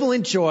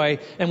equivalent joy.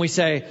 And we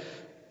say,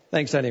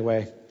 thanks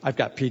anyway, I've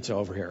got pizza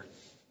over here.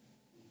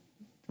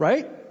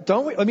 Right?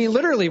 Don't we? I mean,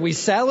 literally, we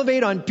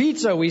salivate on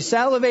pizza, we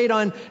salivate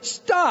on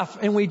stuff,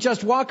 and we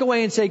just walk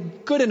away and say,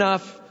 good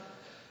enough.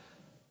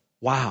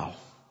 Wow.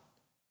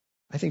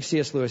 I think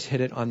C.S. Lewis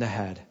hit it on the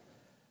head.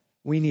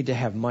 We need to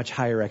have much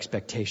higher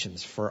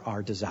expectations for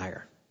our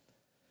desire.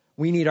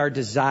 We need our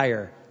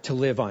desire to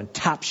live on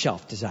top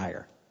shelf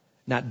desire,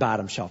 not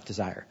bottom shelf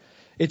desire.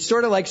 It's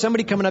sort of like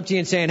somebody coming up to you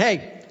and saying,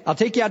 hey, I'll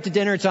take you out to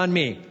dinner. It's on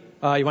me.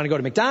 You want to go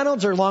to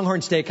McDonald's or Longhorn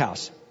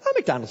Steakhouse? Oh,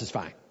 McDonald's is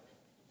fine.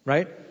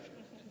 Right?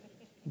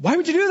 Why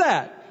would you do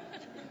that?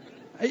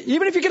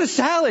 Even if you get a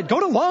salad,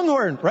 go to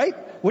Longhorn, right?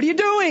 What are you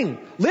doing?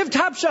 Live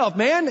top shelf,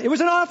 man. It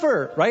was an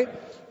offer, right?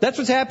 That's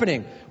what's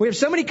happening. We have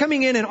somebody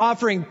coming in and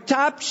offering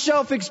top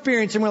shelf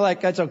experience, and we're like,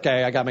 that's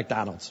okay, I got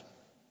McDonald's,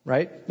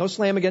 right? No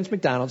slam against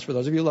McDonald's. For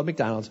those of you who love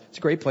McDonald's, it's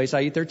a great place.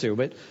 I eat there too,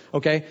 but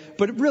okay.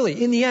 But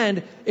really, in the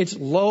end, it's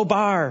low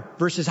bar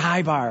versus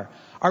high bar.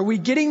 Are we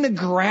getting the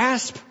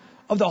grasp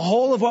of the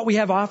whole of what we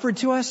have offered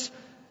to us?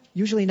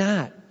 Usually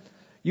not.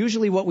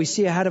 Usually what we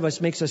see ahead of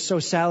us makes us so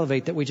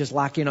salivate that we just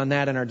lock in on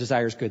that and our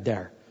desire's good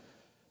there.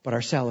 But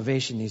our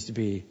salivation needs to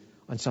be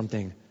on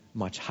something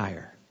much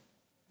higher,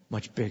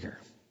 much bigger.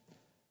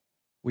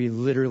 We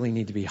literally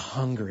need to be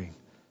hungering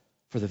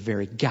for the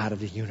very God of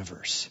the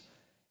universe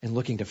and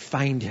looking to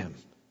find him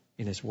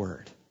in his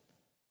word.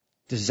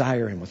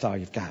 Desire him with all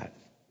you've got.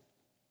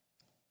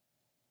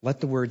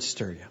 Let the word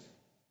stir you.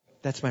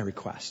 That's my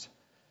request.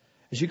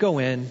 As you go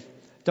in,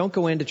 don't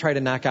go in to try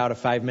to knock out a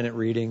 5-minute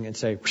reading and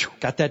say,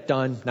 got that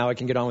done. Now I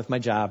can get on with my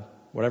job,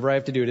 whatever I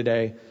have to do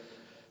today.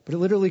 But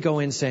literally go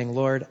in saying,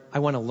 Lord, I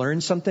want to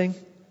learn something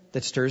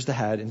that stirs the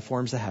head,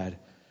 informs the head.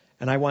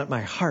 And I want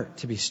my heart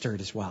to be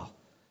stirred as well.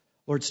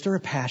 Lord, stir a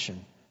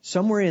passion.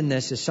 Somewhere in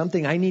this is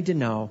something I need to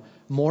know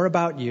more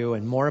about you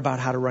and more about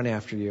how to run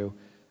after you.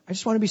 I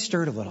just want to be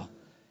stirred a little.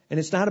 And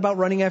it's not about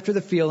running after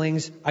the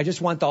feelings. I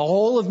just want the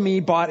whole of me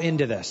bought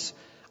into this.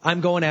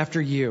 I'm going after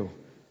you.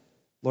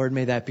 Lord,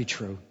 may that be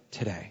true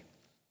today.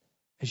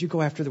 As you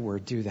go after the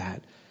word, do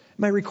that.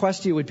 My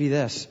request to you would be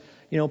this,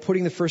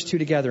 putting the first two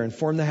together,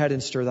 inform the head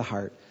and stir the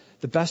heart.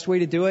 The best way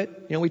to do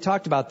it, we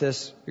talked about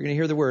this. You're going to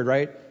hear the word,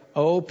 right?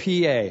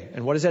 O-P-A.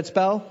 And what does that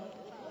spell?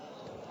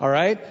 All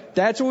right.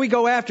 That's what we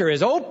go after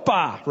is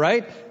Opa,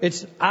 right?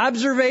 It's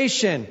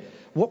observation.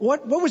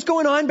 What was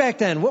going on back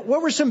then? What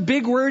were some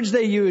big words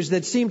they used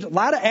that seemed a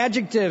lot of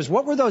adjectives?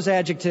 What were those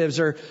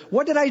adjectives? Or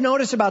what did I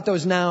notice about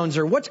those nouns?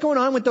 Or what's going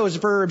on with those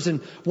verbs?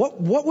 And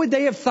what would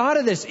they have thought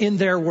of this in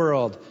their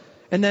world?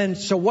 And then,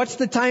 so what's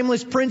the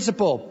timeless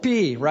principle?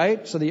 P,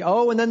 right? So the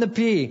O and then the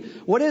P.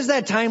 What is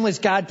that timeless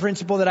God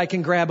principle that I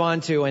can grab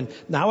onto? And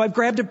now I've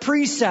grabbed a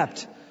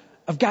precept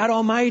of God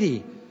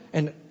Almighty.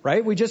 And,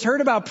 right, we just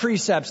heard about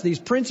precepts, these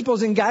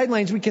principles and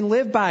guidelines we can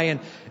live by.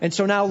 And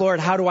so now,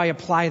 Lord, how do I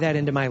apply that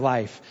into my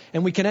life?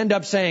 And we can end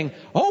up saying,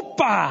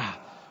 Opa!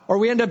 Or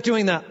we end up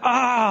doing the,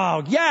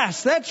 oh,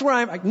 yes, that's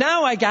where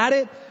now I got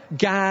it.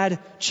 God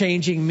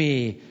changing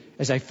me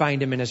as I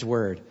find him in his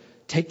word.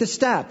 Take the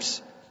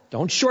steps.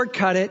 Don't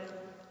shortcut it.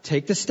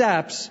 Take the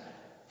steps.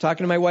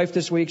 Talking to my wife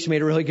this week, she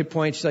made a really good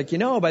point. She's like,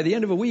 by the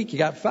end of a week, you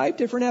got 5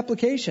 different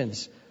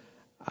applications.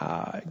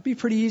 It'd be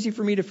pretty easy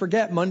for me to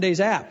forget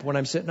Monday's app when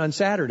I'm sitting on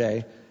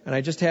Saturday and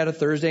I just had a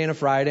Thursday and a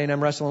Friday and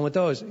I'm wrestling with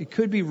those. It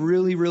could be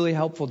really, really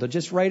helpful to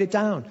just write it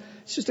down.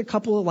 It's just a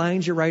couple of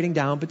lines you're writing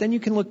down, but then you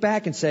can look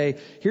back and say,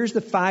 here's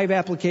the 5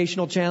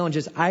 applicational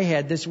challenges I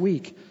had this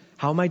week.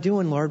 How am I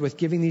doing, Lord, with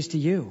giving these to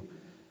you?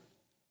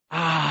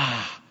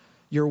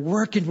 You're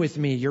working with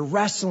me. You're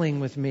wrestling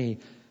with me.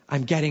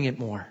 I'm getting it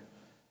more.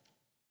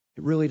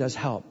 It really does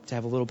help to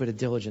have a little bit of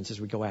diligence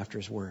as we go after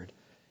his word.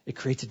 It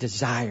creates a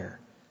desire.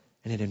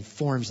 And it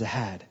informs the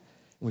head.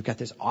 And we've got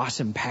this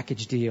awesome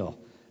package deal,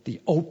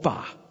 the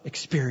OPA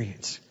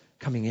experience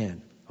coming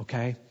in,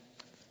 okay?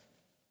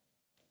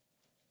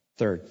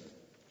 Third,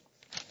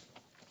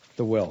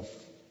 the will.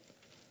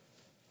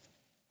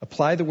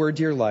 Apply the word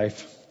to your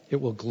life.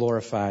 It will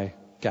glorify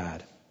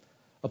God.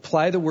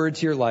 Apply the word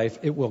to your life.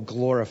 It will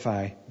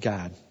glorify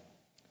God.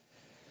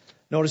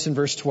 Notice in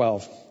verse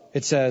 12,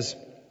 it says,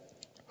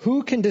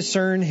 who can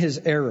discern his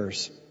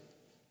errors? Do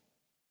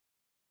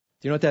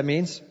you know what that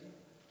means?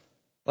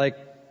 Like,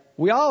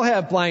 we all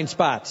have blind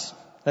spots.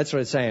 That's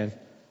what it's saying.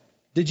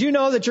 Did you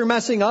know that you're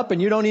messing up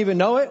and you don't even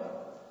know it?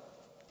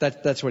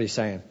 That's what he's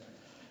saying.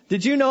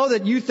 Did you know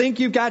that you think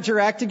you've got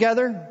your act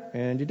together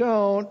and you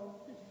don't?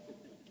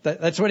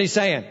 That's what he's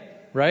saying,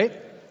 right?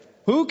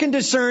 Who can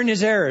discern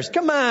his errors?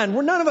 Come on,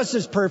 none of us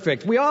is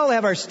perfect. We all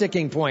have our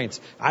sticking points.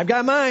 I've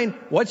got mine.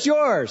 What's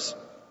yours?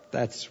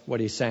 That's what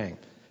he's saying.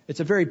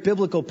 It's a very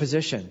biblical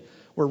position.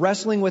 We're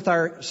wrestling with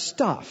our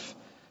stuff.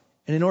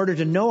 And in order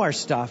to know our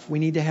stuff, we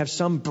need to have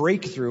some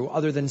breakthrough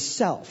other than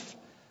self.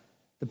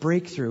 The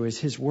breakthrough is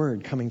his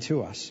word coming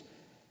to us.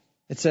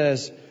 It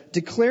says,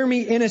 declare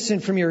me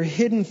innocent from your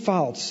hidden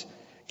faults.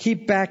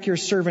 Keep back your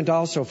servant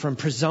also from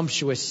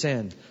presumptuous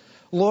sin.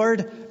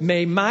 Lord,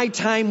 may my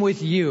time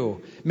with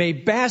you, may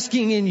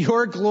basking in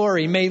your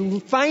glory, may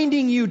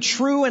finding you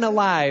true and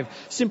alive,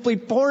 simply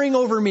pouring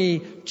over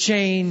me,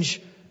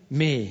 change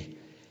me.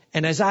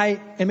 And as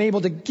I am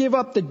able to give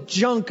up the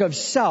junk of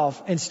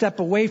self and step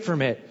away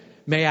from it,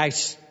 may I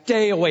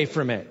stay away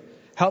from it.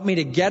 Help me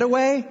to get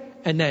away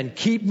and then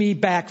keep me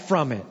back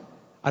from it.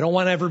 I don't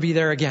want to ever be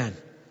there again.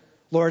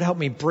 Lord, help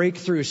me break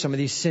through some of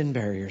these sin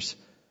barriers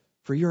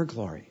for your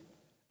glory,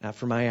 not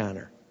for my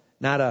honor.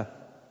 Not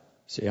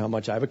see how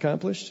much I've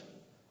accomplished.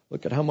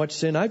 Look at how much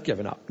sin I've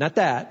given up. Not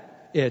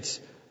that. It's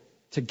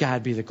To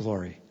God be the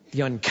glory.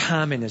 The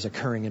uncommon is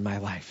occurring in my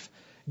life.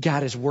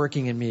 God is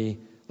working in me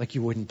like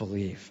you wouldn't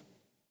believe.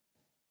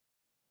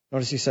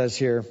 Notice he says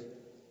here,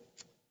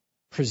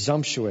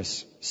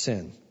 presumptuous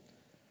sin.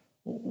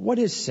 What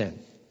is sin?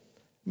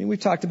 I mean, we've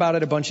talked about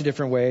it a bunch of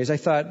different ways. I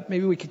thought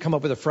maybe we could come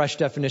up with a fresh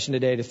definition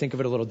today to think of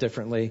it a little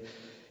differently.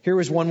 Here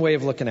was one way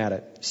of looking at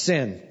it.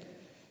 Sin.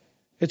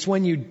 It's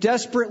when you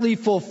desperately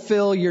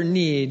fulfill your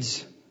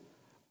needs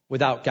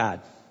without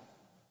God.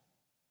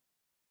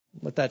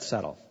 Let that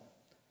settle.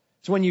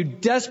 It's when you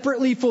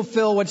desperately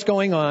fulfill what's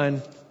going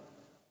on,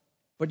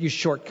 but you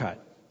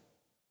shortcut.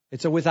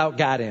 It's a without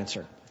God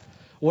answer.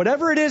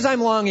 Whatever it is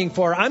I'm longing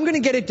for, I'm going to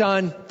get it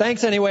done.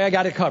 Thanks anyway, I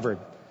got it covered.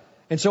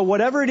 And so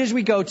whatever it is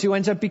we go to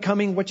ends up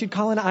becoming what you'd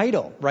call an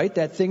idol, right?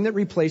 That thing that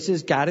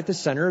replaces God at the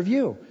center of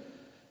you.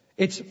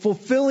 It's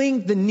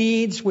fulfilling the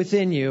needs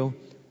within you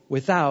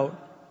without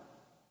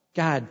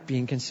God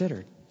being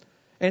considered.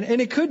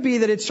 And it could be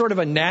that it's sort of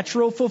a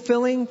natural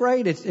fulfilling,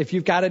 right? If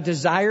you've got a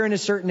desire in a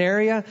certain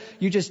area,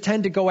 you just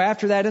tend to go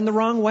after that in the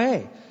wrong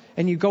way.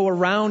 And you go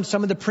around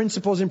some of the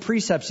principles and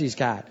precepts he's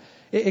got.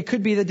 It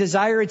could be the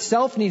desire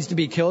itself needs to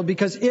be killed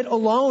because it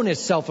alone is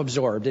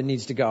self-absorbed and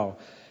needs to go.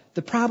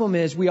 The problem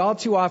is we all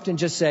too often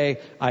just say,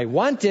 I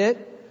want it,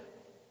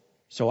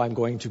 so I'm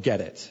going to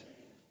get it.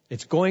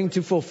 It's going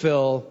to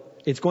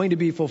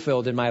be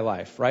fulfilled in my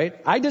life, right?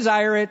 I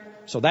desire it,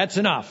 so that's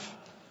enough.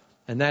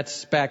 And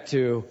that's back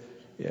to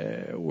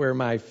where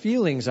my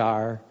feelings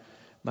are,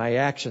 my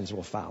actions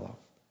will follow.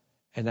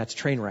 And that's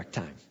train wreck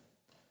time.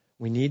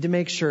 We need to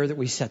make sure that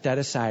we set that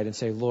aside and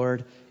say,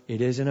 Lord, it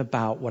isn't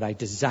about what I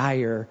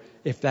desire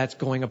if that's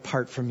going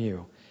apart from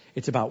you.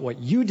 It's about what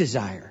you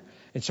desire.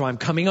 And so I'm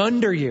coming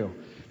under you.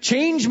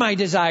 Change my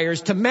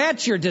desires to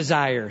match your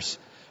desires.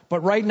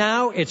 But right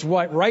now, it's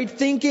what right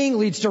thinking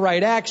leads to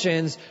right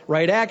actions.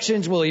 Right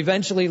actions will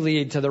eventually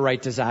lead to the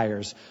right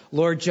desires.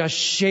 Lord, just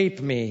shape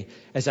me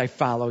as I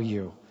follow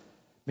you.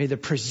 May the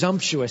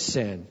presumptuous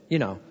sin,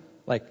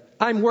 like,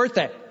 I'm worth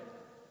it.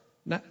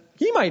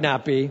 He might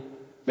not be.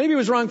 Maybe it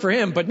was wrong for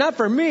him, but not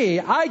for me.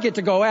 I get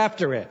to go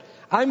after it.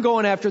 I'm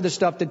going after the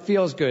stuff that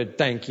feels good.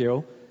 Thank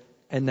you.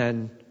 And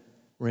then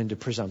we're into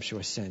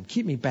presumptuous sin.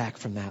 Keep me back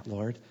from that,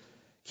 Lord.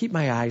 Keep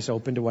my eyes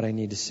open to what I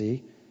need to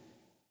see.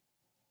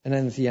 And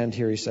then at the end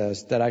here he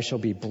says, that I shall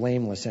be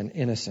blameless and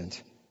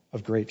innocent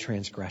of great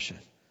transgression.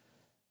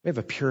 We have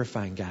a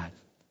purifying God.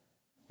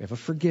 We have a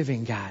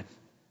forgiving God.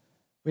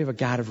 We have a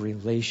God of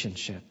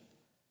relationship.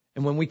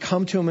 And when we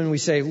come to him and we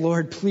say,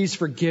 Lord, please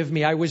forgive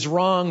me. I was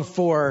wrong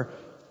for...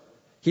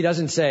 He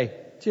doesn't say,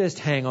 just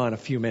hang on a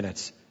few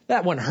minutes.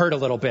 That one hurt a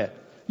little bit.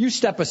 You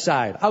step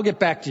aside. I'll get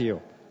back to you.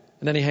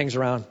 And then he hangs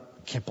around.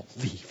 Can't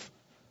believe.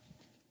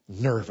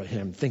 Nerve of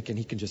him thinking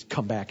he can just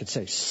come back and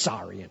say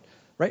sorry.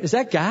 Right? Is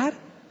that God?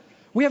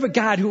 We have a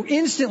God who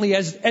instantly,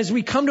 as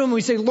we come to him and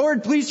we say,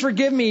 Lord, please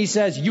forgive me, he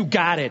says, you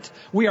got it.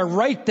 We are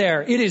right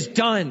there. It is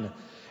done.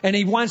 And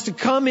he wants to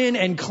come in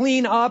and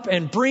clean up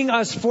and bring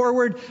us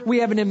forward. We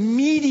have an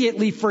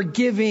immediately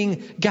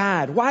forgiving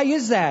God. Why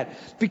is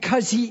that?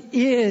 Because he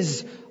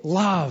is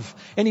love.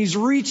 And he's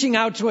reaching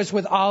out to us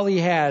with all he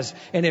has.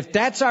 And if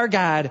that's our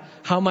God,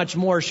 how much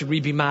more should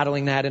we be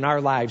modeling that in our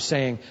lives,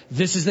 saying,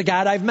 this is the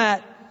God I've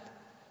met.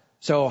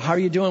 So how are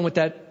you doing with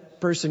that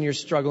person you're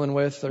struggling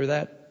with, or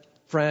that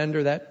friend,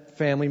 or that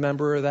family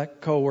member, or that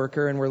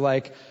coworker? And we're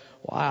like,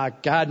 wow,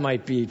 God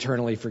might be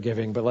eternally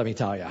forgiving, but let me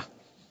tell you,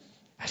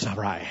 that's not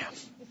where I am,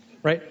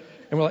 right?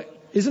 And we're like,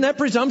 isn't that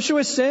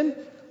presumptuous sin,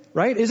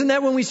 right? Isn't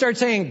that when we start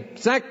saying,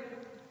 it's not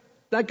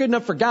good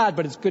enough for God,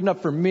 but it's good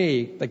enough for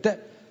me? Like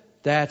that,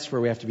 that's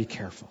where we have to be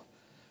careful.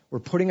 We're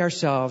putting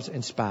ourselves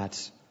in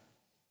spots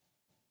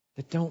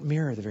that don't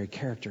mirror the very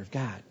character of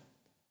God.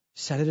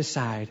 Set it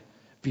aside,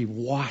 be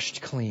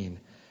washed clean,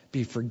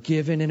 be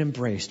forgiven and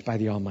embraced by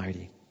the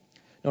Almighty.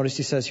 Notice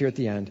he says here at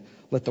the end,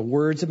 let the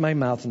words of my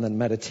mouth and the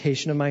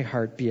meditation of my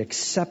heart be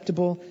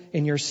acceptable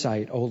in your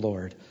sight, O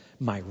Lord,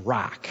 my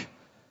rock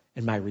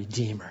and my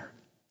redeemer.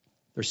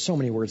 There's so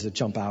many words that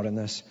jump out in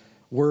this.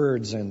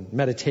 Words and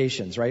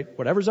meditations, right?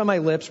 Whatever's on my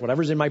lips,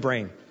 whatever's in my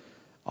brain.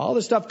 All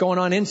the stuff going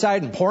on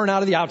inside and pouring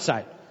out of the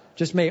outside.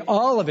 Just may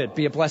all of it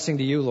be a blessing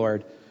to you,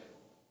 Lord.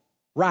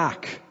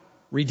 Rock,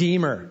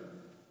 redeemer.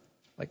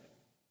 Like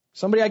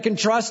somebody I can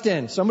trust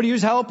in, somebody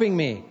who's helping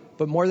me.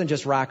 But more than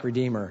just rock,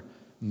 redeemer.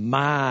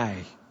 My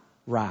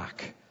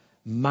rock,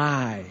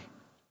 my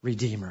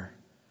redeemer.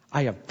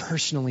 I have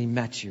personally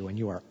met you and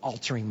you are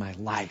altering my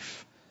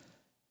life.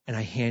 And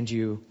I hand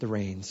you the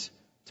reins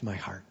to my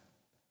heart.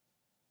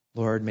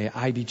 Lord, may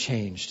I be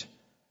changed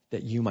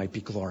that you might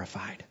be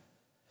glorified.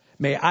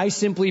 May I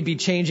simply be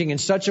changing in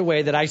such a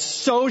way that I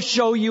so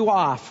show you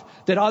off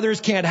that others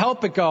can't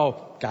help but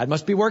go, God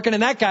must be working in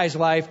that guy's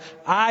life.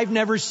 I've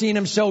never seen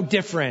him so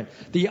different.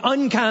 The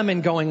uncommon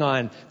going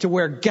on to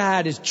where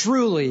God is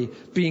truly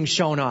being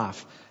shown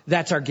off.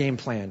 That's our game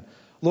plan.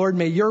 Lord,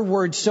 may your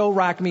word so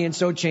rock me and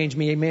so change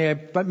me.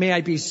 But may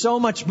I be so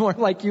much more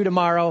like you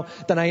tomorrow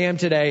than I am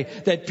today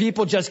that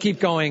people just keep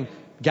going,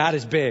 God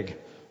is big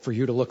for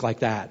you to look like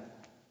that.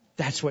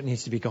 That's what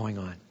needs to be going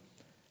on.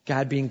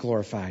 God being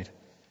glorified.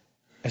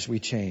 as we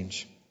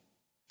change.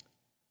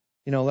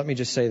 Let me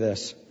just say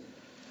this.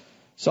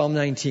 Psalm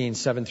 19,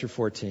 7 through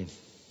 14.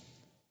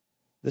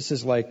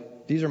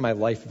 These are my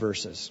life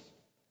verses.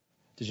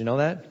 Did you know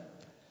that?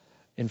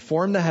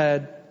 Inform the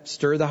head,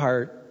 stir the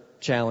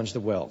heart, challenge the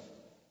will.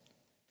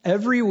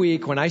 Every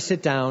week when I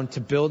sit down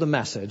to build a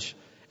message,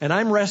 and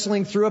I'm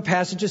wrestling through a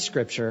passage of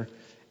Scripture,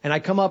 and I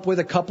come up with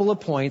a couple of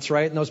points,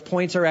 right? And those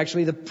points are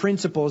actually the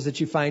principles that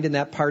you find in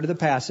that part of the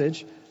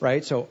passage,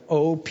 right? So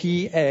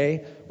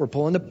OPA, we're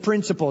pulling the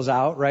principles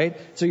out, right?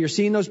 So you're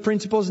seeing those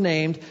principles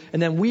named,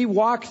 and then we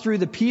walk through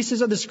the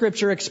pieces of the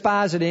Scripture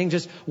expositing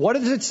just what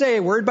does it say,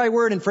 word by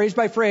word and phrase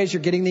by phrase.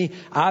 You're getting the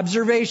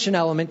observation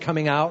element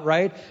coming out,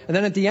 right? And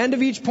then at the end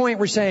of each point,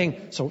 we're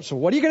saying, so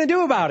what are you going to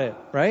do about it,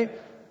 right?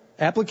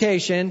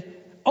 Application,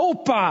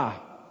 OPA,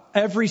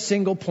 every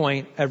single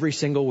point, every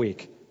single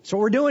week. That's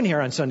what we're doing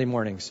here on Sunday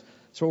mornings.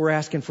 That's what we're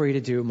asking for you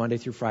to do Monday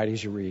through Friday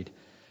as you read.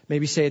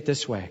 Maybe say it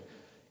this way.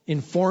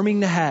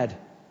 Informing the head.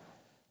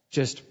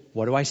 Just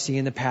what do I see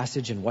in the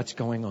passage and what's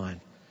going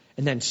on?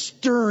 And then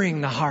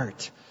stirring the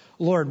heart.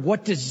 Lord,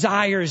 what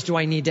desires do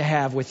I need to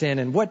have within?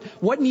 And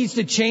what needs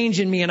to change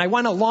in me? And I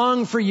want to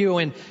long for you.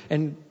 And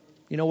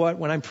you know what?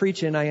 When I'm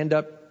preaching, I end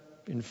up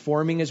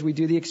informing as we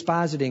do the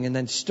expositing, and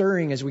then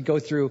stirring as we go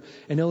through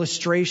an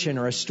illustration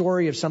or a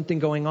story of something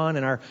going on,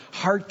 and our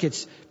heart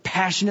gets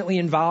passionately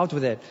involved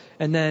with it,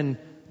 and then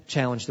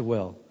challenge the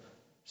will.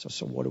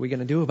 So what are we going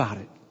to do about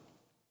it?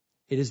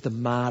 It is the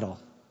model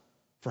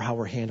for how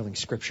we're handling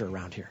Scripture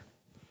around here.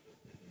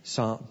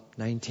 Psalm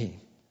 19,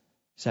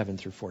 7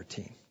 through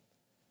 14.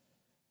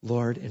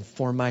 Lord,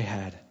 inform my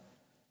head,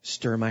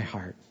 stir my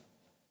heart,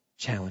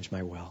 challenge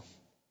my will.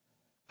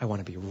 I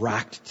want to be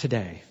rocked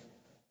today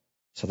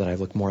so that I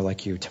look more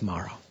like you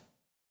tomorrow.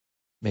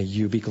 May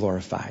you be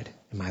glorified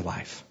in my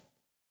life.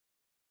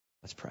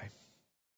 Let's pray.